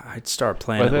 I'd start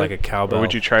playing with it like a cowbell. Or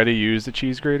would you try to use the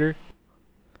cheese grater?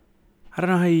 I don't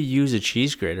know how you use a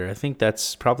cheese grater. I think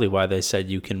that's probably why they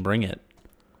said you can bring it.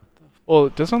 Well,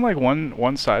 doesn't like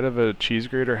one side of a cheese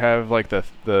grater have like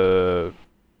the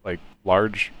like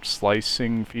large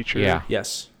slicing feature? Yeah.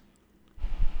 Yes.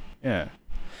 Yeah.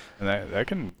 And that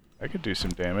could do some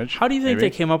damage. How do you think maybe.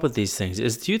 they came up with these things?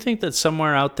 Do you think that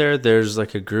somewhere out there there's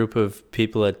like a group of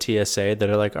people at TSA that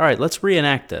are like, all right, let's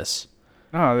reenact this?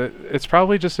 No, it's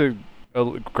probably just a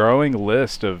growing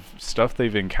list of stuff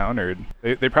they've encountered.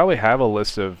 They probably have a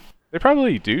list of. They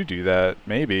probably do that.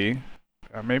 Maybe.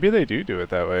 Maybe they do it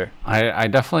that way. I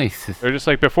definitely. They're just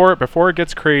like before it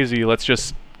gets crazy. Let's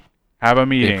just have a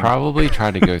meeting. They probably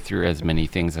try to go through as many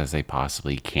things as they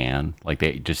possibly can. Like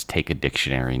they just take a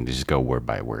dictionary and they just go word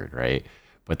by word, right?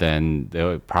 But then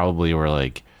they probably were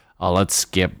like, "Oh, let's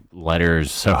skip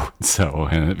letters so and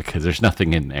so," because there's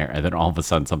nothing in there. And then all of a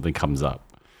sudden something comes up.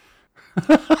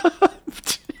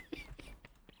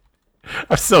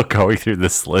 I'm still going through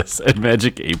this list, and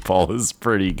Magic 8 Ball is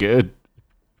pretty good.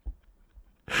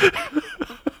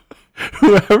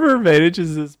 Whoever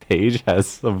manages this page has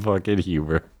some fucking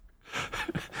humor.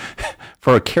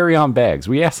 For carry-on bags,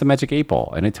 we asked the Magic 8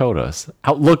 Ball, and it told us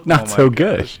outlook not so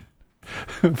good.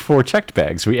 For checked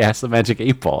bags, we asked the Magic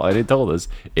 8 Ball, and it told us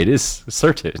it is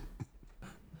certain.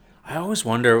 I always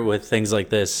wonder with things like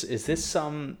this, is this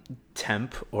some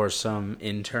temp or some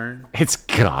intern? It's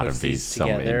gotta Puts be these some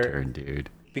together. intern, dude.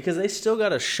 Because they still got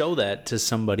to show that to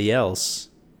somebody else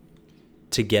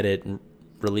to get it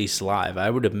released live. I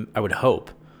would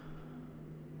hope.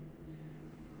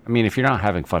 I mean, if you're not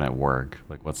having fun at work,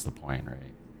 like, what's the point, right?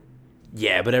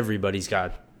 Yeah, but everybody's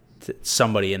got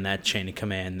somebody in that chain of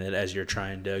command that as you're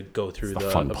trying to go through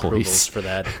the fun approvals police. for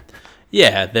that.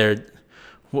 Yeah, they're...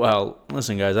 Well,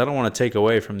 listen, guys, I don't want to take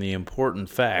away from the important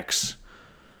facts.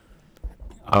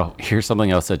 Oh, here's something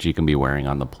else that you can be wearing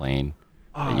on the plane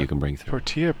that you can bring through.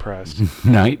 Tortilla press.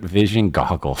 Night vision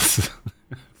goggles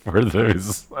for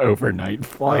those overnight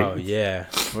flights. Oh, yeah.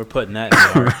 We're putting that in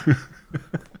our...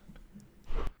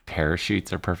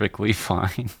 Parachutes are perfectly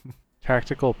fine.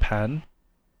 Tactical pen.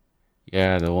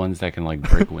 Yeah, the ones that can like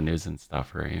break windows and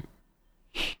stuff, right?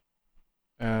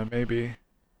 Maybe.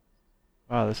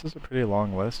 Wow, this is a pretty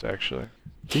long list, actually.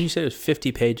 Didn't you say it was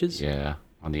 50 pages? Yeah,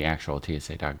 on the actual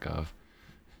TSA.gov.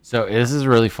 So this is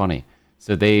really funny.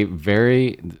 So they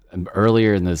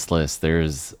earlier in this list,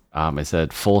 there's it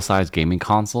said full size gaming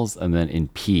consoles, and then in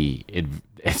P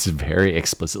it's very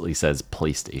explicitly says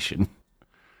PlayStation.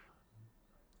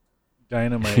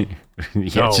 Dynamite.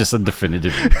 Yeah, No. it's just a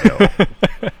definitive no.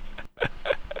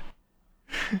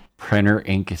 Printer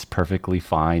ink is perfectly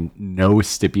fine. No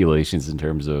stipulations in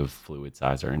terms of fluid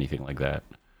size or anything like that.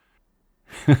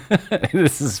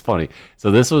 This is funny.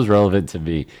 So this was relevant to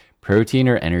me. Protein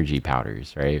or energy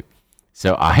powders, right?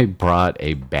 So I brought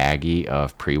a baggie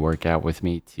of pre-workout with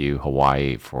me to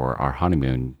Hawaii for our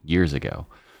honeymoon years ago.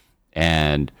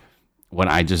 And when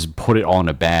I just put it all in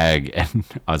a bag, and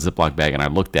a Ziploc bag, and I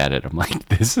looked at it, I'm like,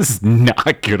 this is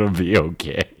not going to be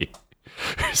okay.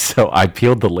 So I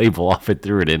peeled the label off and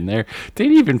threw it in there. They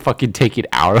didn't even fucking take it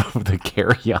out of the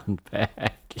carry-on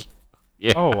bag.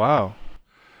 Yeah. Oh, wow.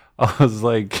 I was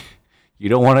like, you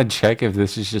don't want to check if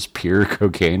this is just pure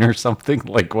cocaine or something?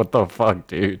 Like, what the fuck,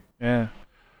 dude? Yeah.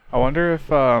 I wonder if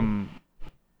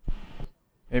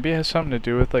maybe it has something to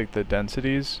do with like the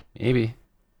densities. Maybe.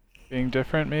 being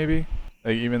different, maybe.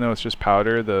 Like even though it's just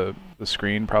powder, the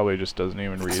screen probably just doesn't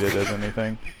even read it as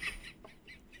anything.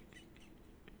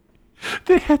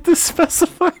 They had to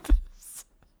specify this.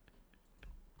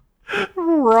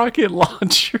 Rocket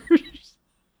launchers.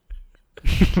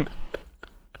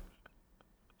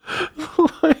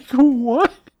 Like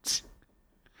what?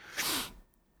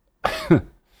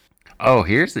 Oh,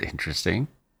 here's the interesting.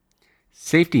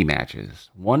 Safety matches.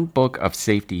 One book of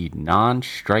safety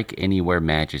non-strike anywhere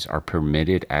matches are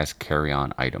permitted as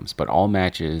carry-on items, but all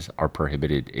matches are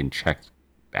prohibited in checked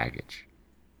baggage.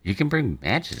 You can bring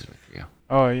matches with you.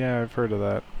 Oh yeah, I've heard of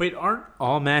that. Wait, aren't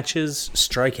all matches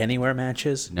strike anywhere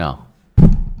matches? No.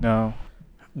 No,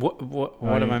 What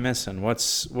am I missing?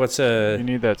 What's you a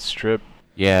need that strip.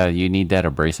 Yeah, you need that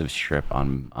abrasive strip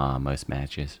on most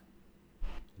matches.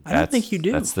 I don't think you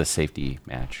do. That's the safety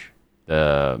match.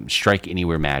 The strike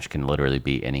anywhere match can literally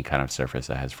be any kind of surface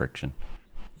that has friction.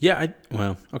 Yeah,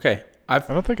 okay. I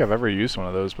don't think I've ever used one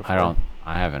of those before.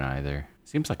 I haven't either.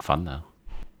 Seems like fun though.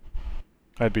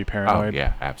 I'd be Oh paranoid.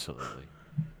 yeah, absolutely.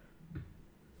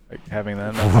 Like having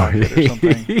that in my pocket or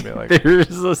something. Be like,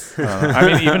 There's a... I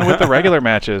mean, even with the regular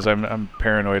matches, I'm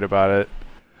paranoid about it.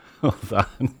 Hold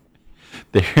on.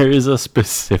 There is a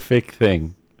specific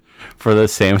thing for the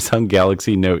Samsung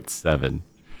Galaxy Note 7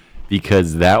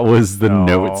 because that was the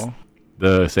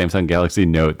the Samsung Galaxy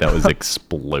Note that was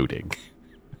exploding.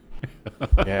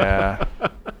 Yeah.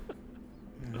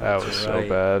 That was so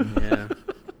bad. Yeah.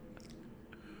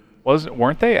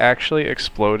 Weren't they actually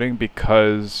exploding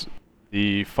because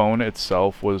the phone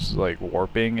itself was like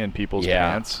warping in people's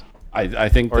pants? I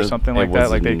think or something like that.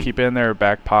 Like they keep it in their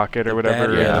back pocket or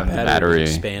whatever. Yeah, and the then battery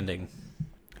was expanding.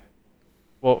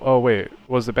 Well, oh wait,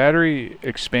 was the battery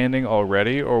expanding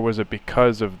already, or was it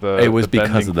because of the? It was the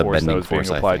because of the force that bending was force,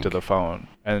 being I applied think. to the phone,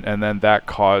 and then that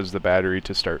caused the battery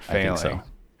to start I think failing so.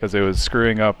 because it was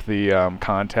screwing up the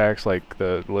contacts, like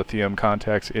the lithium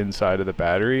contacts inside of the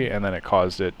battery, and then it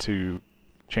caused it to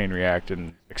chain react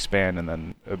and expand, and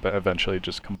then eventually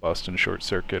just combust and short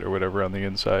circuit or whatever on the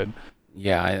inside.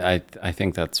 Yeah, I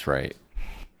think that's right.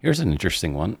 Here's an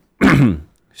interesting one.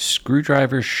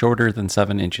 Screwdrivers shorter than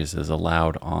 7 inches is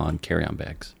allowed on carry-on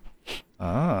bags.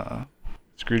 Ah,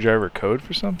 screwdriver code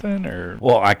for something, or?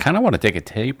 Well, I kind of want to take a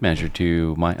tape measure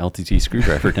to my LTT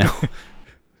screwdriver now.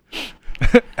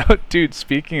 Oh, dude,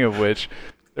 speaking of which,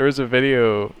 there was a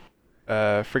video,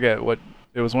 forget what,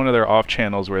 it was one of their off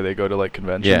channels where they go to like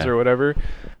conventions or whatever.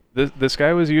 This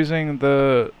guy was using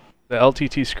the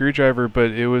LTT screwdriver,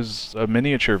 but it was a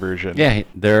miniature version. Yeah,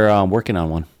 they're working on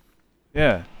one.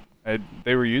 Yeah,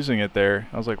 they were using it there.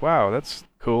 I was like, wow, that's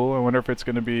cool. I wonder if it's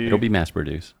going to be... It'll be mass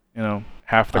produced.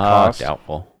 Half the cost.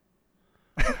 Doubtful.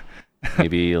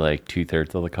 Maybe like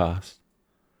 2/3 of the cost.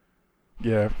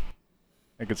 Yeah,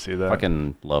 I could see that.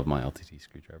 Fucking love my LTT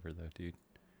screwdriver though, dude.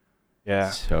 Yeah,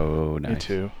 So nice. me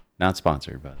too. Not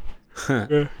sponsored, but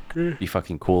Yeah, great. be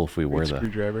fucking cool if we were the.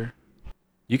 Screwdriver.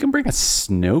 You can bring a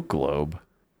snow globe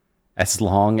as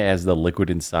long as the liquid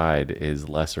inside is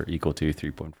less or equal to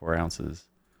 3.4 ounces.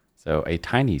 So a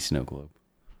tiny snow globe,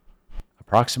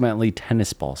 approximately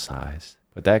tennis ball size,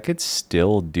 but that could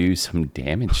still do some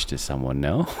damage to someone,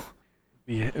 no?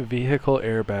 Vehicle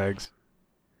airbags.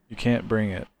 You can't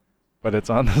bring it, but it's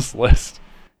on this list.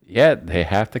 Yeah, they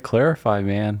have to clarify,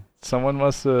 man. Someone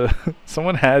must have.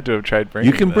 Someone had to have tried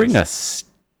bringing. You can bring a this.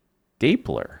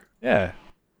 stapler. Yeah,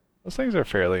 those things are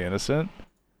fairly innocent.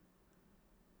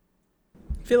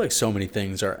 I feel like so many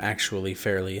things are actually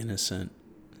fairly innocent.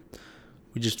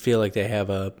 We just feel like they have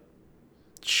a,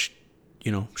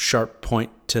 sharp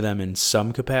point to them in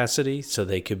some capacity, so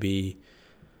they could be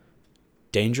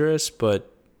dangerous. But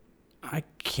I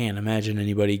can't imagine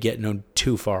anybody getting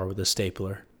too far with a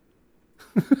stapler.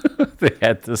 They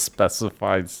had to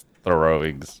specify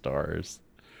throwing stars.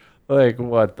 Like,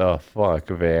 what the fuck,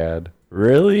 man?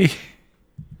 Really?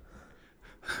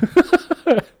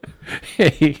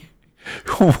 Hey,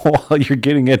 while you're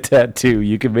getting a tattoo,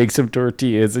 you can make some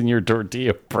tortillas in your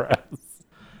tortilla press.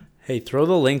 Hey, throw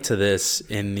the link to this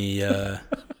in the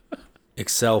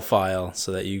Excel file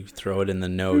so that you throw it in the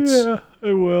notes. Yeah,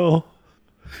 I will.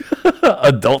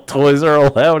 Adult toys are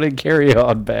allowed in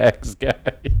carry-on bags,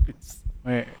 guys.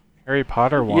 Wait, Harry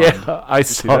Potter one. Yeah, I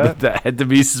saw that? that had to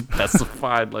be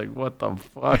specified. Like, what the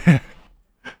fuck?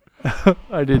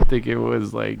 I didn't think it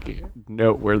was like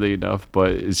noteworthy enough,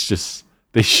 but it's just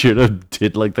they should have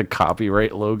did like the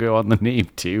copyright logo on the name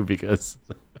too, because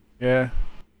Yeah.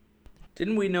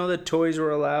 Didn't we know that toys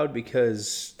were allowed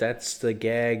because that's the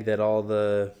gag that all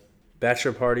the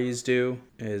bachelor parties do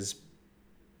is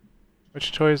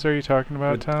Which toys are you talking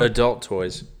about, Tom? adult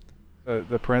toys.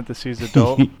 The parentheses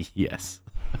adult. yes.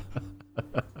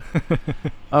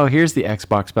 Oh, here's the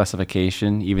Xbox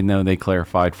specification, even though they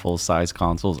clarified full-size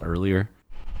consoles earlier.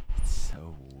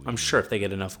 So I'm sure if they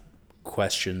get enough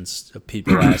questions of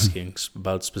people asking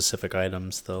about specific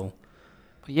items, they'll.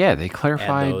 But yeah, they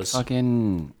clarified those.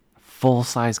 fucking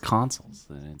full-size consoles,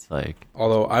 and it's like.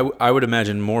 Although I would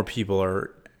imagine more people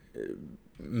are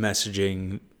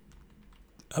messaging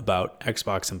about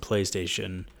Xbox and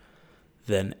PlayStation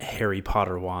than Harry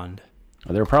Potter wand.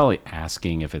 They're probably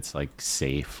asking if it's like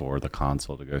safe for the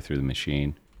console to go through the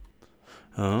machine.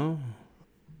 Oh.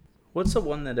 What's the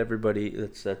one that everybody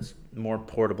that's more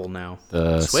portable now?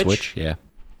 The Switch, yeah.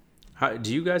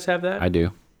 Do you guys have that? I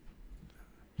do.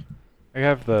 I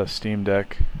have the Steam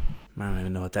Deck. I don't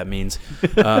even know what that means.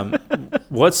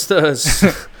 What's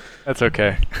the? That's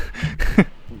okay.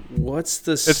 What's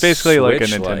the? It's basically like a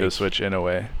Switch Nintendo Switch in a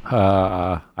way.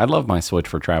 I love my Switch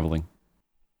for traveling.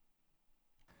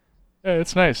 Yeah,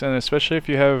 it's nice, and especially if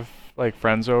you have like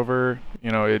friends over,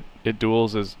 it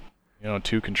duals as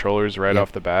 2 controllers right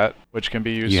off the bat, which can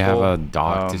be useful. You have a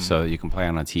dock so that you can play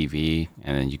on a TV,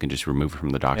 and then you can just remove it from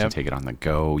the dock and take it on the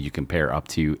go. You can pair up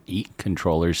to 8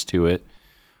 controllers to it.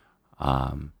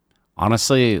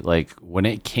 Honestly, like when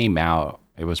it came out,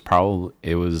 it was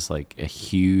like a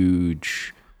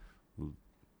huge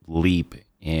leap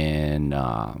in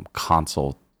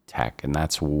console tech, and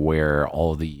that's where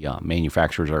all the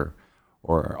manufacturers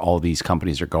or all these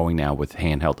companies are going now with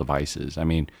handheld devices. I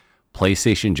mean,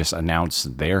 PlayStation just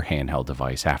announced their handheld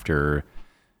device after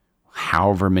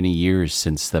however many years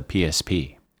since the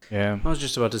PSP. Yeah. I was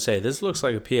just about to say, this looks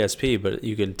like a PSP, but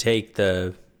you can take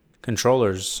the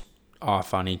controllers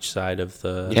off on each side of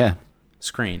the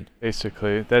screen.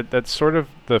 Basically, that's sort of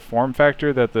the form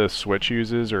factor that the Switch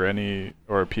uses, or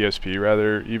PSP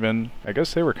rather. Even I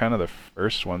guess they were kind of the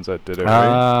first ones that did it.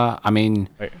 Right? I mean,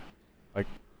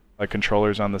 like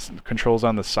controls on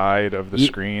the side of the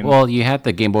screen. Well, you had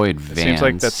the Game Boy Advance. It seems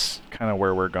like that's kind of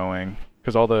where we're going,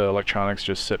 because all the electronics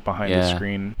just sit behind the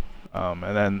screen,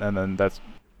 and then that's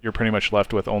you're pretty much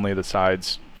left with only the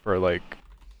sides for like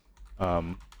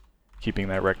keeping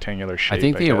that rectangular shape. I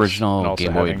think the original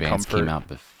Game Boy Advance came out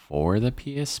before the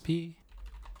PSP.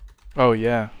 Oh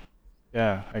yeah,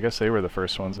 I guess they were the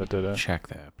first ones that did it. Check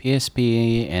that.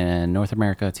 PSP in North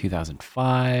America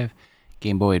 2005.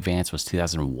 Game Boy Advance was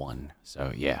 2001.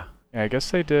 So yeah. Yeah, I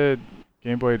guess they did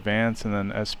Game Boy Advance and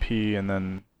then SP and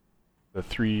then the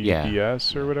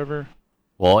 3DS or whatever.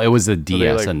 Well, it was the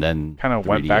DS they, and then kind of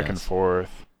went 3DS. back and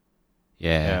forth.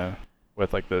 Yeah.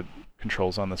 With like the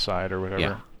controls on the side or whatever.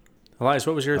 Yeah. Elias,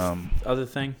 what was your other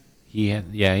thing? He has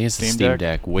the Steam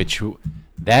Deck, which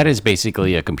that is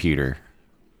basically a computer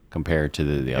compared to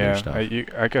the other stuff.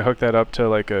 I could hook that up to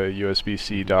like a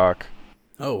USB-C dock.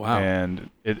 Oh wow!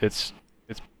 And it's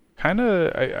kind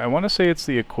of I want to say it's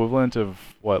the equivalent of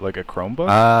what, like a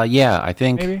Chromebook? Yeah, I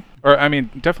think maybe, or I mean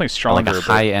definitely stronger. Like a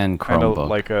high-end Chromebook,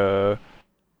 like a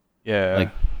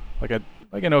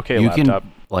like an okay you laptop.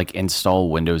 Can like install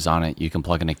Windows on it. You can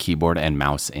plug in a keyboard and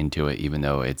mouse into it, even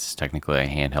though it's technically a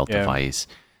handheld device.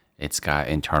 It's got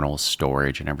internal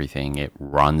storage and everything. It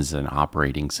runs an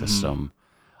operating system,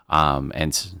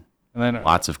 and then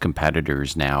lots of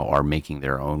competitors now are making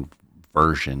their own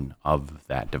version of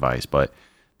that device. But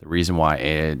the reason why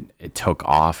it took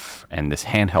off and this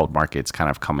handheld market's kind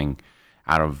of coming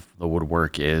out of the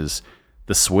woodwork is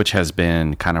the Switch has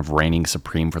been kind of reigning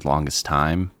supreme for the longest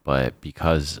time, but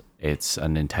because it's a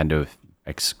Nintendo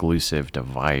exclusive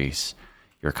device,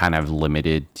 you're kind of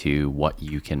limited to what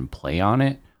you can play on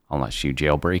it unless you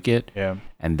jailbreak it. Yeah.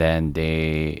 And then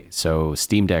so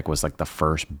Steam Deck was like the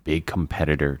first big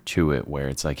competitor to it, where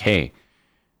it's like, hey,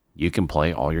 you can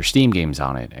play all your Steam games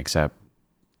on it, except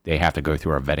they have to go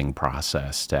through a vetting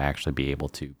process to actually be able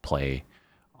to play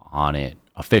on it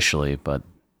officially. But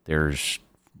there's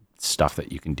stuff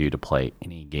that you can do to play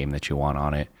any game that you want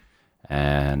on it.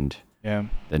 And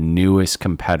the newest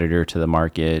competitor to the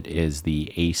market is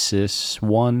the Asus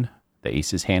one, the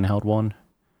Asus handheld one.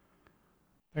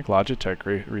 I think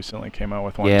Logitech recently came out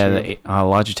with one too. Yeah,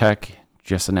 Logitech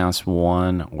just announced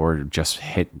one, or just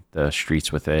hit the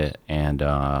streets with it, and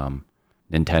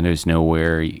Nintendo's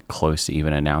nowhere close to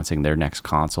even announcing their next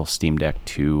console. Steam Deck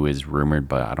 2 is rumored,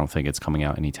 but I don't think it's coming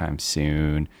out anytime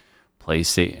soon.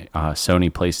 Sony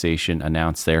PlayStation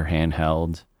announced their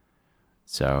handheld.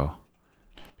 So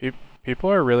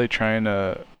people are really trying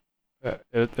to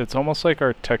it's almost like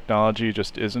our technology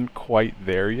just isn't quite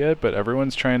there yet, but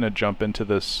everyone's trying to jump into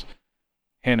this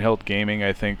handheld gaming,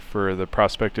 I think, for the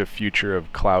prospective future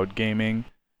of cloud gaming,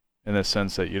 in the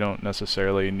sense that you don't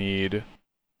necessarily need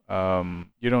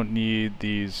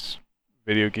these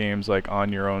video games like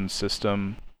on your own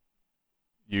system.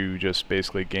 you just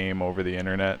basically game over the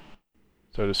internet,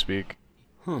 so to speak.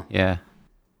 Yeah.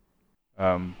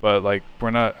 But like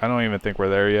I don't even think we're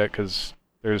there yet because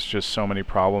there's just so many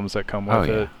problems that come with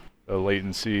it. The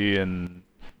latency and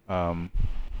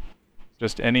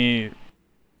just any.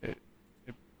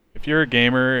 If you're a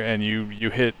gamer and you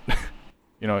hit,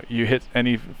 you hit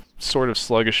any sort of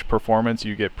sluggish performance,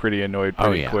 you get pretty annoyed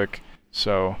pretty quick.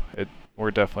 So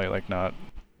we're definitely like not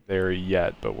there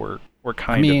yet, but we're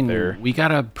kind of there. We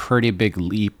got a pretty big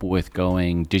leap with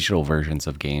going digital versions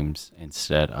of games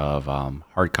instead of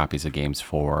hard copies of games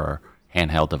for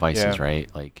handheld devices, right?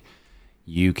 Like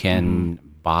you can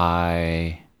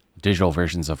buy digital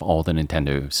versions of all the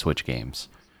Nintendo Switch games,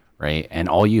 right? And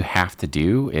all you have to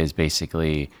do is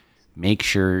basically make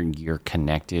sure you're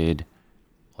connected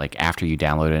like after you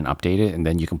download it and update it, and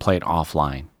then you can play it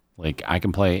offline. Like I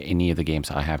can play any of the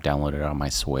games I have downloaded on my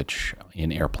Switch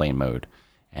in airplane mode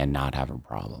and not have a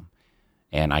problem.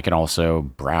 And I can also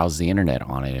browse the internet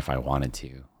on it if I wanted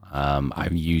to.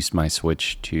 I've used my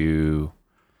Switch to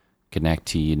connect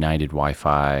to United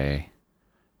Wi-Fi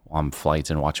on flights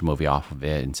and watch a movie off of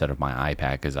it instead of my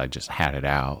iPad because I just had it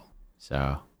out.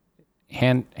 So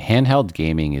handheld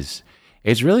gaming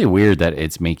it's really weird that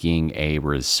it's making a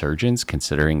resurgence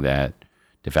considering that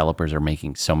developers are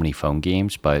making so many phone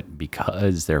games, but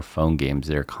because they're phone games,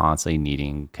 they're constantly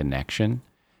needing connection.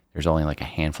 There's only like a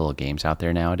handful of games out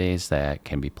there nowadays that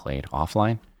can be played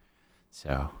offline.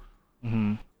 So,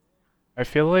 I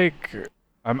feel like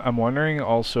I'm wondering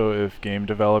also if game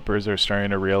developers are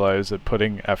starting to realize that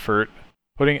putting effort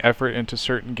into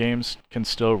certain games can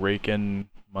still rake in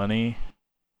money.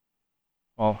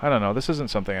 Well, I don't know. This isn't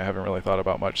something I haven't really thought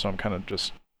about much, so I'm kind of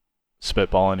just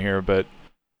spitballing here. But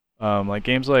like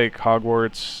games like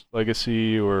Hogwarts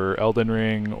Legacy or Elden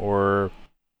Ring or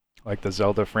like the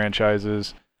Zelda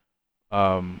franchises,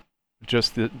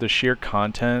 just the sheer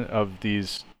content of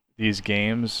these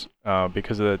games,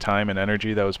 because of the time and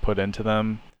energy that was put into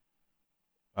them,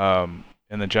 and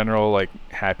the general like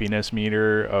happiness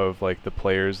meter of like the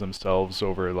players themselves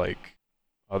over like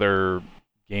other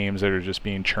games that are just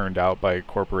being churned out by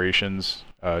corporations,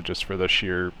 just for the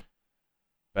sheer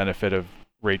benefit of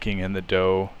raking in the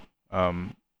dough.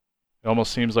 It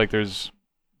almost seems like there's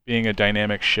being a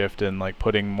dynamic shift in like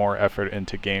putting more effort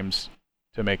into games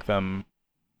to make them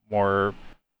more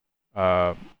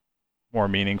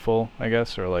meaningful, I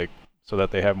guess, or like so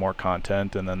that they have more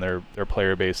content, and then their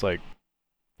player base like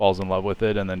falls in love with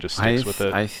it and then just sticks with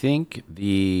it. I think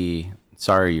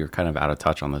sorry, you're kind of out of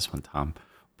touch on this one, Tom,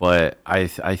 but I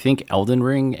think Elden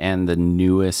Ring and the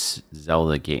newest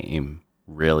Zelda game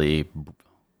really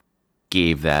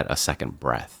gave that a second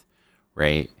breath,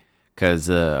 right? Because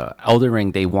Elden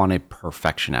Ring, they wanted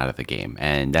perfection out of the game,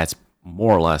 and that's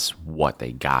more or less what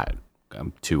they got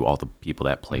to all the people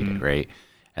that played it, right?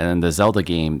 And then the Zelda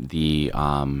game, the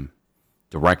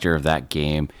director of that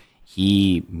game,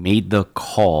 he made the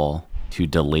call to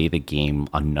delay the game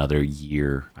another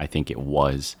year, I think it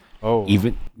was. Oh,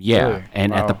 really?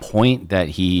 And at the point that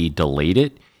he delayed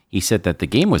it, he said that the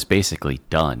game was basically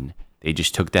done. They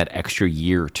just took that extra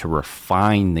year to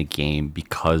refine the game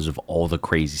because of all the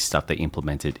crazy stuff they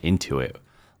implemented into it.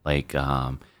 Like,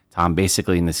 Tom,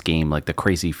 basically in this game, like the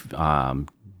crazy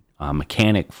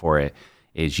mechanic for it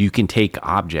is you can take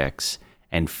objects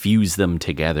and fuse them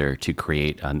together to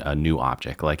create a new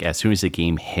object. Like as soon as the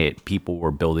game hit, people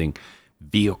were building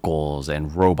vehicles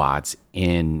and robots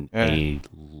in a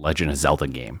Legend of Zelda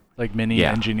game. Like mini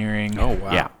engineering. Oh,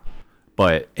 wow. Yeah.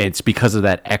 But it's because of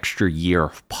that extra year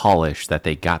of polish that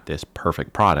they got this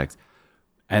perfect product.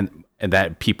 And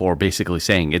that people are basically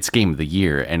saying it's game of the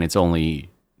year, and it's only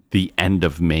the end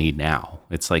of May now.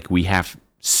 It's like we have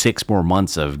 6 more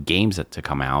months of games to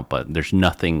come out, but there's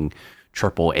nothing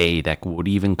AAA that would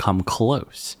even come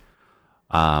close.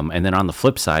 And then on the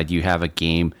flip side, you have a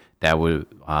game that would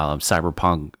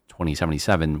Cyberpunk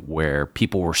 2077, where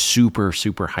people were super,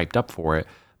 super hyped up for it.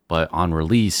 But on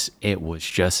release, it was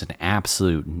just an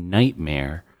absolute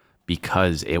nightmare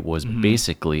because it was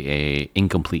basically a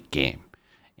incomplete game.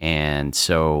 And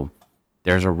so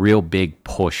there's a real big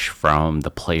push from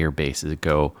the player base to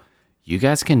go, you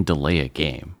guys can delay a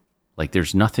game. Like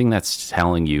there's nothing that's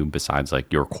telling you besides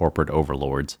like your corporate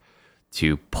overlords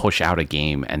to push out a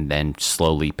game and then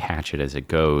slowly patch it as it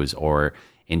goes, or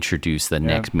introduce the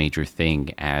next major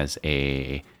thing as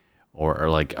or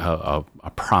like a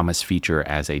promise feature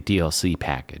as a DLC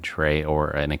package, right? Or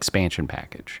an expansion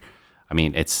package. I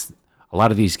mean, it's a lot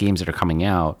of these games that are coming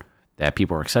out that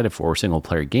people are excited for, single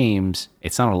player games.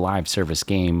 It's not a live service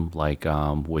game like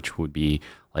which would be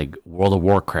like World of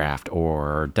Warcraft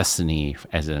or Destiny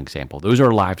as an example. Those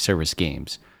are live service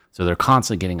games. So they're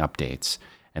constantly getting updates.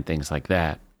 and things like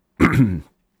that.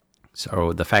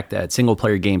 So the fact that single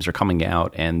player games are coming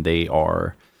out and they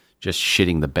are just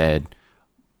shitting the bed,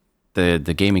 the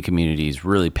gaming community is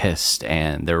really pissed,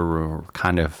 and they're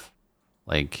kind of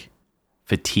like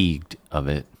fatigued of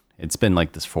it. It's been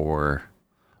like this for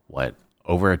what,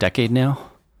 over a decade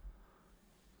now?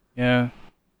 Yeah.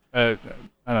 I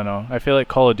don't know. I feel like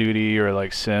Call of Duty or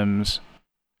like Sims,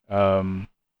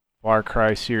 Far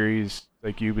Cry series,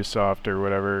 like Ubisoft or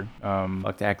whatever.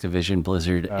 Fuck Activision,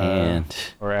 Blizzard, and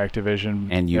Activision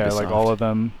and Yeah, Ubisoft. like all of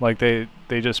them. Like they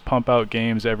just pump out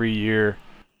games every year,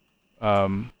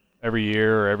 basically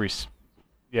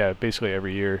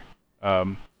every year.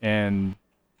 And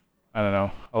I don't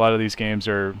know. A lot of these games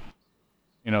are,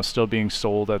 still being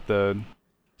sold at the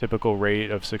typical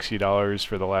rate of $60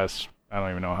 for the last, I don't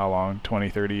even know how long, 20,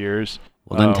 30 years.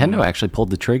 Well, Nintendo actually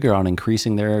pulled the trigger on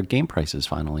increasing their game prices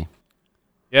finally.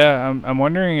 Yeah, I'm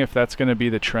wondering if that's going to be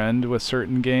the trend with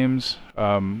certain games,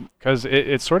 because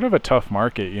it's sort of a tough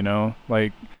market,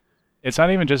 Like, it's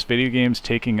not even just video games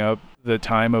taking up the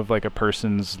time of like a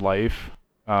person's life,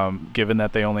 given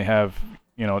that they only have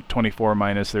 24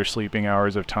 minus their sleeping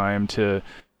hours of time to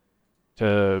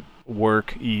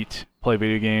work, eat, play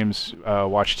video games,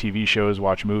 watch TV shows,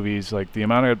 watch movies. Like the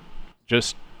amount of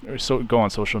go on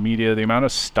social media, the amount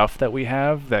of stuff that we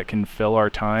have that can fill our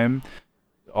time.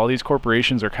 All these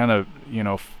corporations are kind of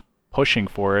pushing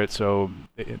for it, so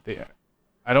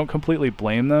I don't completely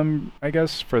blame them, I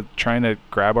guess, for trying to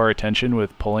grab our attention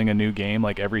with pulling a new game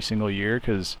like every single year,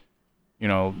 because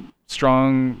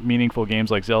strong, meaningful games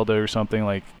like Zelda or something,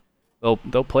 like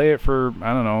they'll play it for,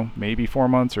 I don't know, maybe 4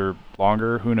 months or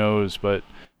longer, who knows, but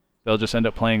they'll just end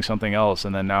up playing something else,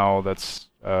 and then now that's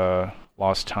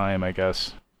lost time, I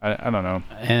guess. I don't know.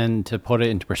 And to put it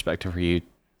into perspective for you,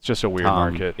 it's just a weird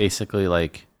market. Basically,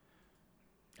 like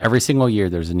every single year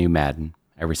there's a new Madden.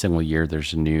 Every single year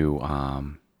there's a new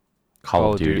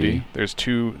Call of Duty. There's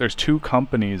two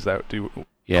companies that do.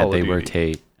 Yeah, Call they of Duty.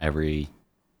 rotate every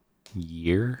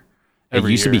year. Every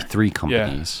it used year. to be 3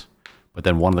 companies, but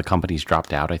then one of the companies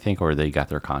dropped out, I think, or they got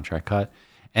their contract cut.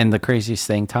 And the craziest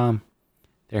thing, Tom,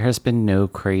 there has been no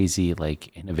crazy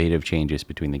like innovative changes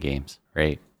between the games,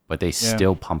 right? But they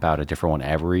still pump out a different one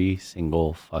every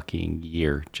single fucking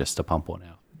year just to pump one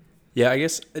out. Yeah, I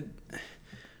guess.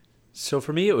 So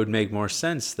for me, it would make more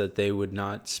sense that they would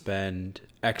not spend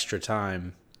extra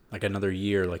time, like another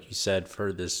year, like you said,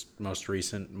 for this most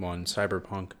recent one,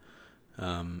 Cyberpunk.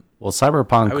 Well,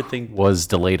 Cyberpunk I would think was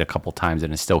delayed a couple times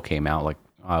and it still came out like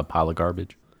a pile of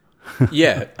garbage.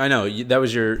 Yeah, I know. That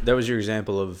was your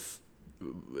example of.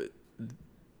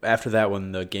 After that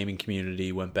one, the gaming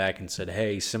community went back and said,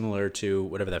 hey, similar to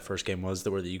whatever that first game was,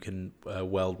 where you can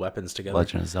weld weapons together.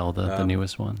 Legend of Zelda, the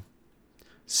newest one.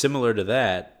 Similar to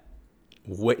that,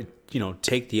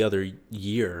 take the other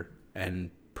year and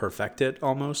perfect it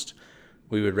almost.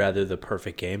 We would rather the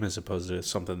perfect game as opposed to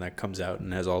something that comes out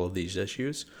and has all of these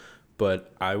issues.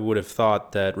 But I would have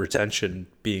thought that retention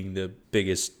being the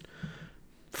biggest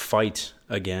fight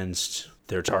against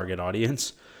their target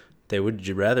audience, they would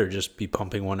rather just be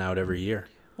pumping one out every year.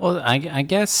 Well, I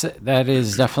guess that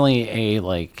is definitely a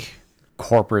like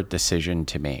corporate decision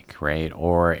to make, right?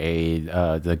 Or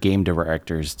the game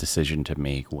director's decision to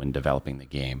make when developing the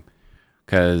game.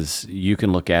 Because you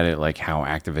can look at it like how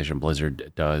Activision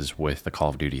Blizzard does with the Call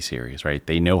of Duty series, right?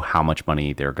 They know how much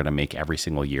money they're going to make every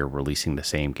single year releasing the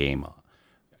same game,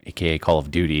 aka Call of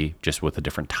Duty, just with a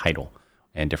different title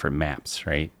and different maps,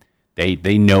 right?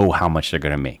 They know how much they're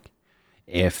going to make.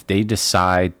 If they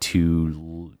decide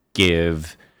to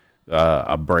give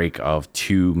a break of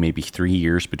 2, maybe 3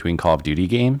 years between Call of Duty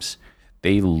games,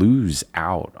 they lose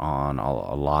out on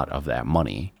a lot of that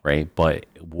money, right? But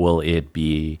will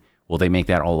they make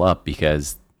that all up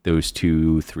because those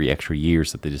 2-3 extra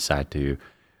years that they decide to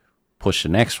push the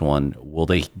next one, will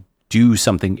they do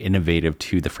something innovative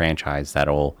to the franchise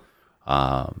that'll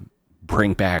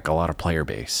bring back a lot of player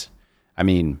base? I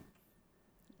mean,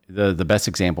 the best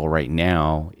example right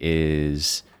now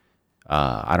is,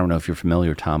 I don't know if you're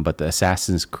familiar, Tom, but the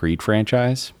Assassin's Creed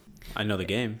franchise. I know the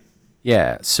game.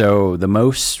 Yeah, so the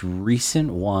most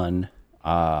recent one,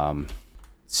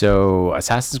 so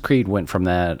Assassin's Creed went from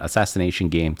that assassination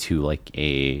game to like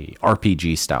a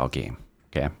RPG style game,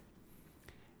 okay?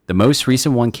 The most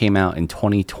recent one came out in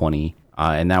 2020,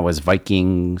 and that was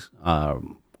Vikings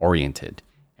oriented.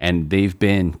 And they've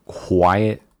been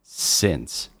quiet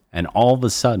since. And all of a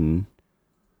sudden,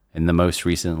 in the most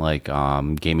recent like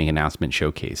gaming announcement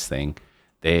showcase thing,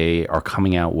 they are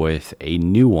coming out with a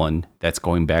new one that's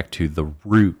going back to the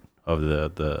root of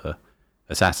the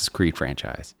Assassin's Creed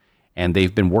franchise. And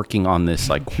they've been working on this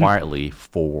like quietly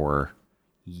for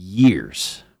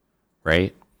years,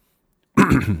 right?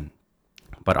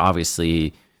 But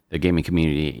obviously, the gaming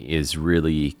community is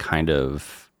really kind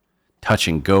of touch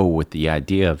and go with the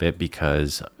idea of it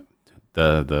because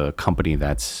the company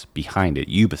that's behind it,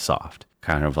 Ubisoft,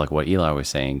 kind of like what Eli was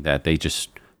saying, that they just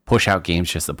push out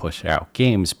games just to push out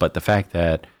games. But the fact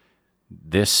that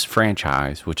this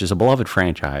franchise, which is a beloved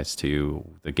franchise to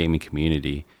the gaming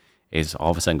community, is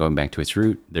all of a sudden going back to its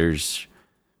root,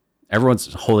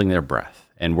 everyone's holding their breath.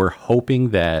 And we're hoping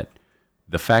that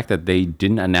the fact that they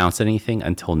didn't announce anything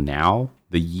until now,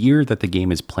 the year that the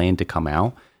game is planned to come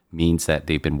out, means that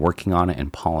they've been working on it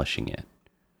and polishing it,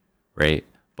 right?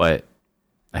 But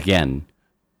again,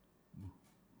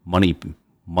 money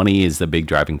is the big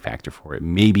driving factor for it.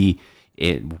 Maybe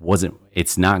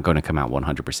it's not going to come out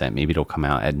 100%. Maybe it'll come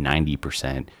out at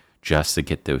 90% just to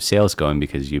get those sales going,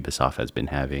 because Ubisoft has been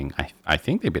having, I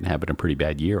think they've been having a pretty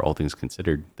bad year, all things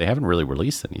considered. They haven't really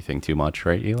released anything too much,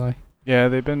 right, Eli? Yeah,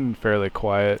 they've been fairly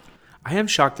quiet. I am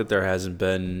shocked that there hasn't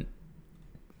been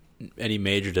any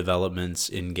major developments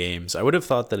in games. I would have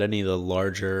thought that any of the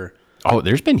larger... Oh,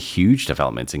 there's been huge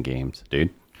developments in games, dude.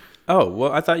 Oh,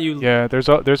 well, I thought you... Yeah, there's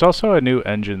also a new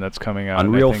engine that's coming out.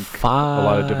 Unreal and I think 5. A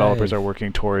lot of developers are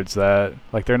working towards that.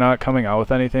 Like, they're not coming out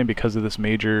with anything because of this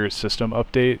major system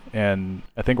update, and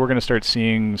I think we're going to start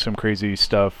seeing some crazy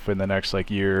stuff in the next,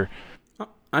 year.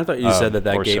 I thought you said that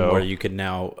game so. where you could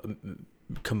now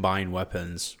combine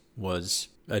weapons was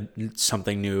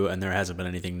something new, and there hasn't been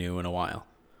anything new in a while.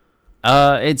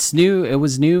 It's new. It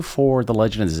was new for the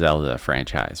Legend of Zelda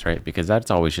franchise, right? Because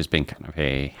that's always just been kind of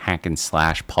a hack and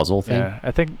slash puzzle thing. Yeah,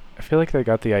 I feel like they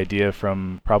got the idea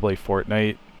from probably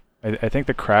Fortnite. I think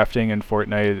the crafting in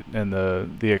Fortnite and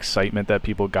the excitement that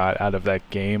people got out of that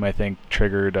game, I think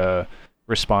triggered a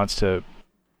response to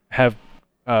have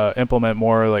implement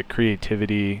more like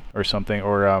creativity or something,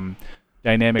 or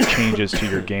dynamic changes to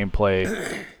your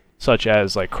gameplay, such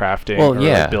as like crafting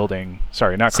or building.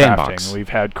 Sorry, not Sandbox. Crafting. We've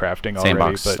had crafting already,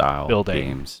 Sandbox but style building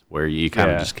games where you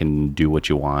kind of just can do what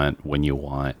you want when you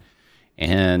want,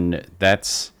 and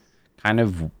that's kind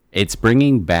of, it's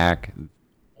bringing back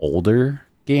older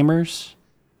gamers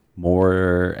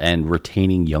more and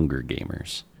retaining younger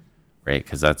gamers, right?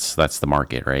 Because that's the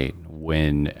market, right?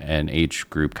 When an age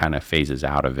group kind of phases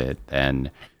out of it, then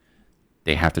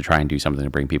they have to try and do something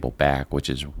to bring people back, which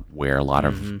is where a lot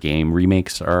of game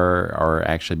remakes are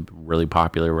actually really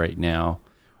popular right now,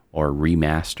 or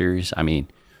remasters. I mean,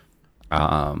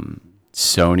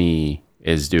 Sony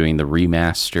is doing the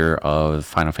remaster of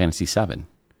Final Fantasy VII,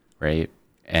 right?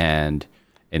 And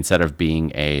instead of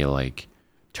being a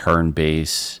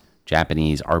turn-based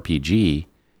Japanese RPG,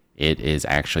 it is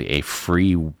actually a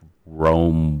free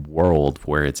roam world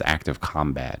where it's active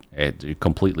combat. It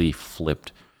completely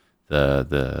flipped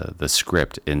the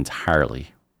script entirely.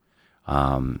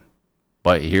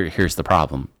 But here's the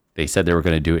problem. They said they were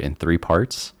going to do it in 3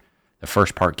 parts. The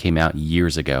first part came out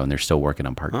years ago, and they're still working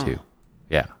on part 2.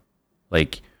 Yeah,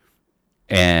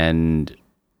 and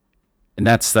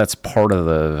that's part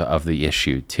of the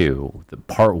issue too. The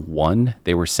part 1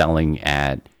 they were selling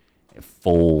at a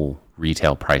full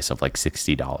retail price of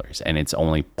 $60, and it's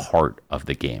only part of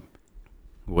the game.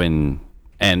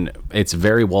 And it's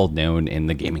very well known in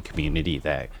the gaming community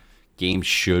that games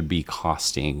should be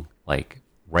costing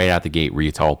right out the gate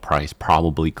retail price,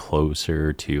 probably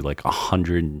closer to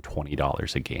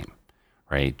 $120 a game,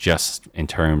 right? Just in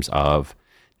terms of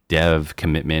dev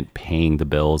commitment, paying the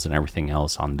bills and everything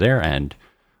else on their end.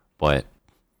 But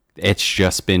it's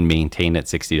just been maintained at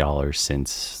 $60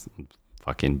 since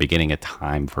fucking beginning of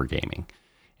time for gaming.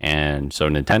 And so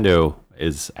Nintendo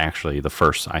is actually the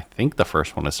first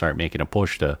one to start making a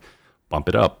push to bump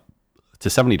it up to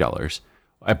 $70.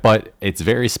 But it's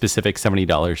very specific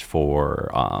 $70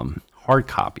 for hard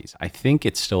copies. I think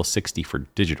it's still $60 for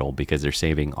digital because they're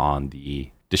saving on the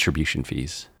distribution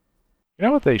fees. You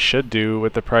know what they should do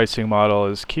with the pricing model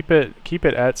is keep it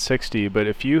at 60, but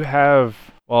if you have,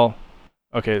 well,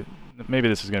 okay, maybe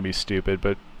this is going to be stupid,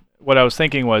 but what I was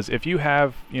thinking was if you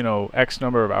have, X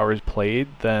number of hours played,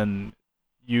 then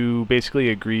you basically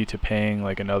agree to paying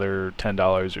another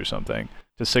 $10 or something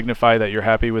to signify that you're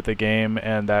happy with the game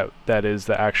and that is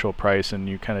the actual price, and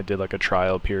you kind of did a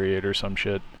trial period or some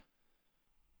shit.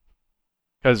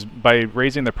 Because by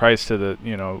raising the price to the,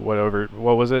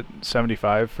 what was it,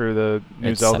 75 for the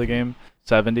new Zelda game?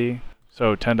 70.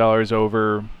 So $10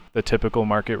 over the typical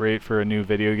market rate for a new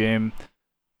video game.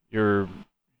 You're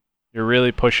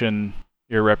really pushing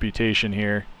your reputation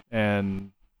here,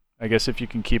 and I guess if you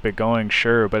can keep it going,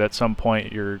 sure, but at some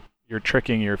point you're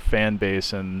tricking your fan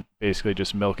base and basically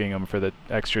just milking them for the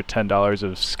extra $10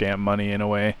 of scam money in a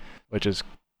way, which is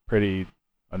pretty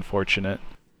unfortunate.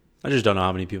 I just don't know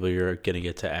how many people you're going to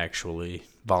get to actually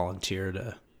volunteer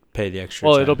to pay the extra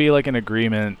Well, time. it'll be like an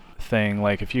agreement thing.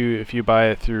 Like if you buy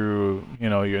it through,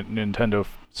 your Nintendo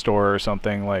store or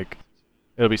something, like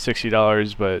it'll be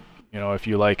 $60, but if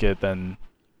you like it, then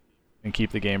and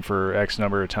keep the game for X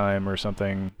number of time or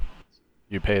something,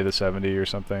 you pay the 70 or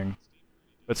something.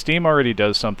 But Steam already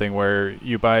does something where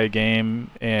you buy a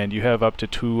game and you have up to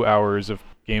 2 hours of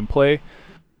gameplay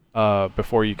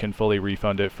before you can fully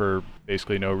refund it for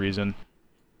basically no reason.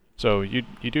 So you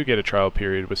do get a trial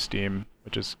period with Steam,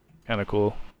 which is kind of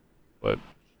cool. But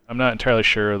I'm not entirely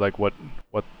sure like what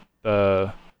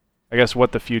the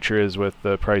future is with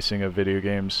the pricing of video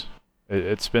games.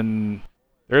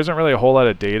 There isn't really a whole lot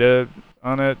of data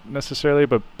on it necessarily,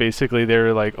 but basically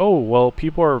they're like, oh, well,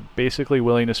 people are basically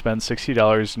willing to spend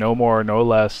 $60, no more, no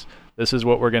less. This is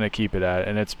what we're going to keep it at.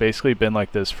 And it's basically been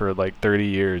like this for like 30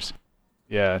 years.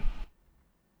 Yeah.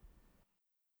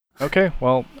 Okay,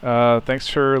 well, thanks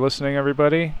for listening,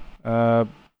 everybody.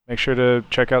 Make sure to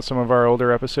check out some of our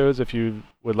older episodes if you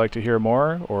would like to hear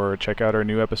more, or check out our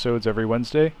new episodes every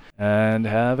Wednesday. And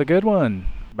have a good one.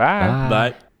 Bye.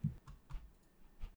 Bye.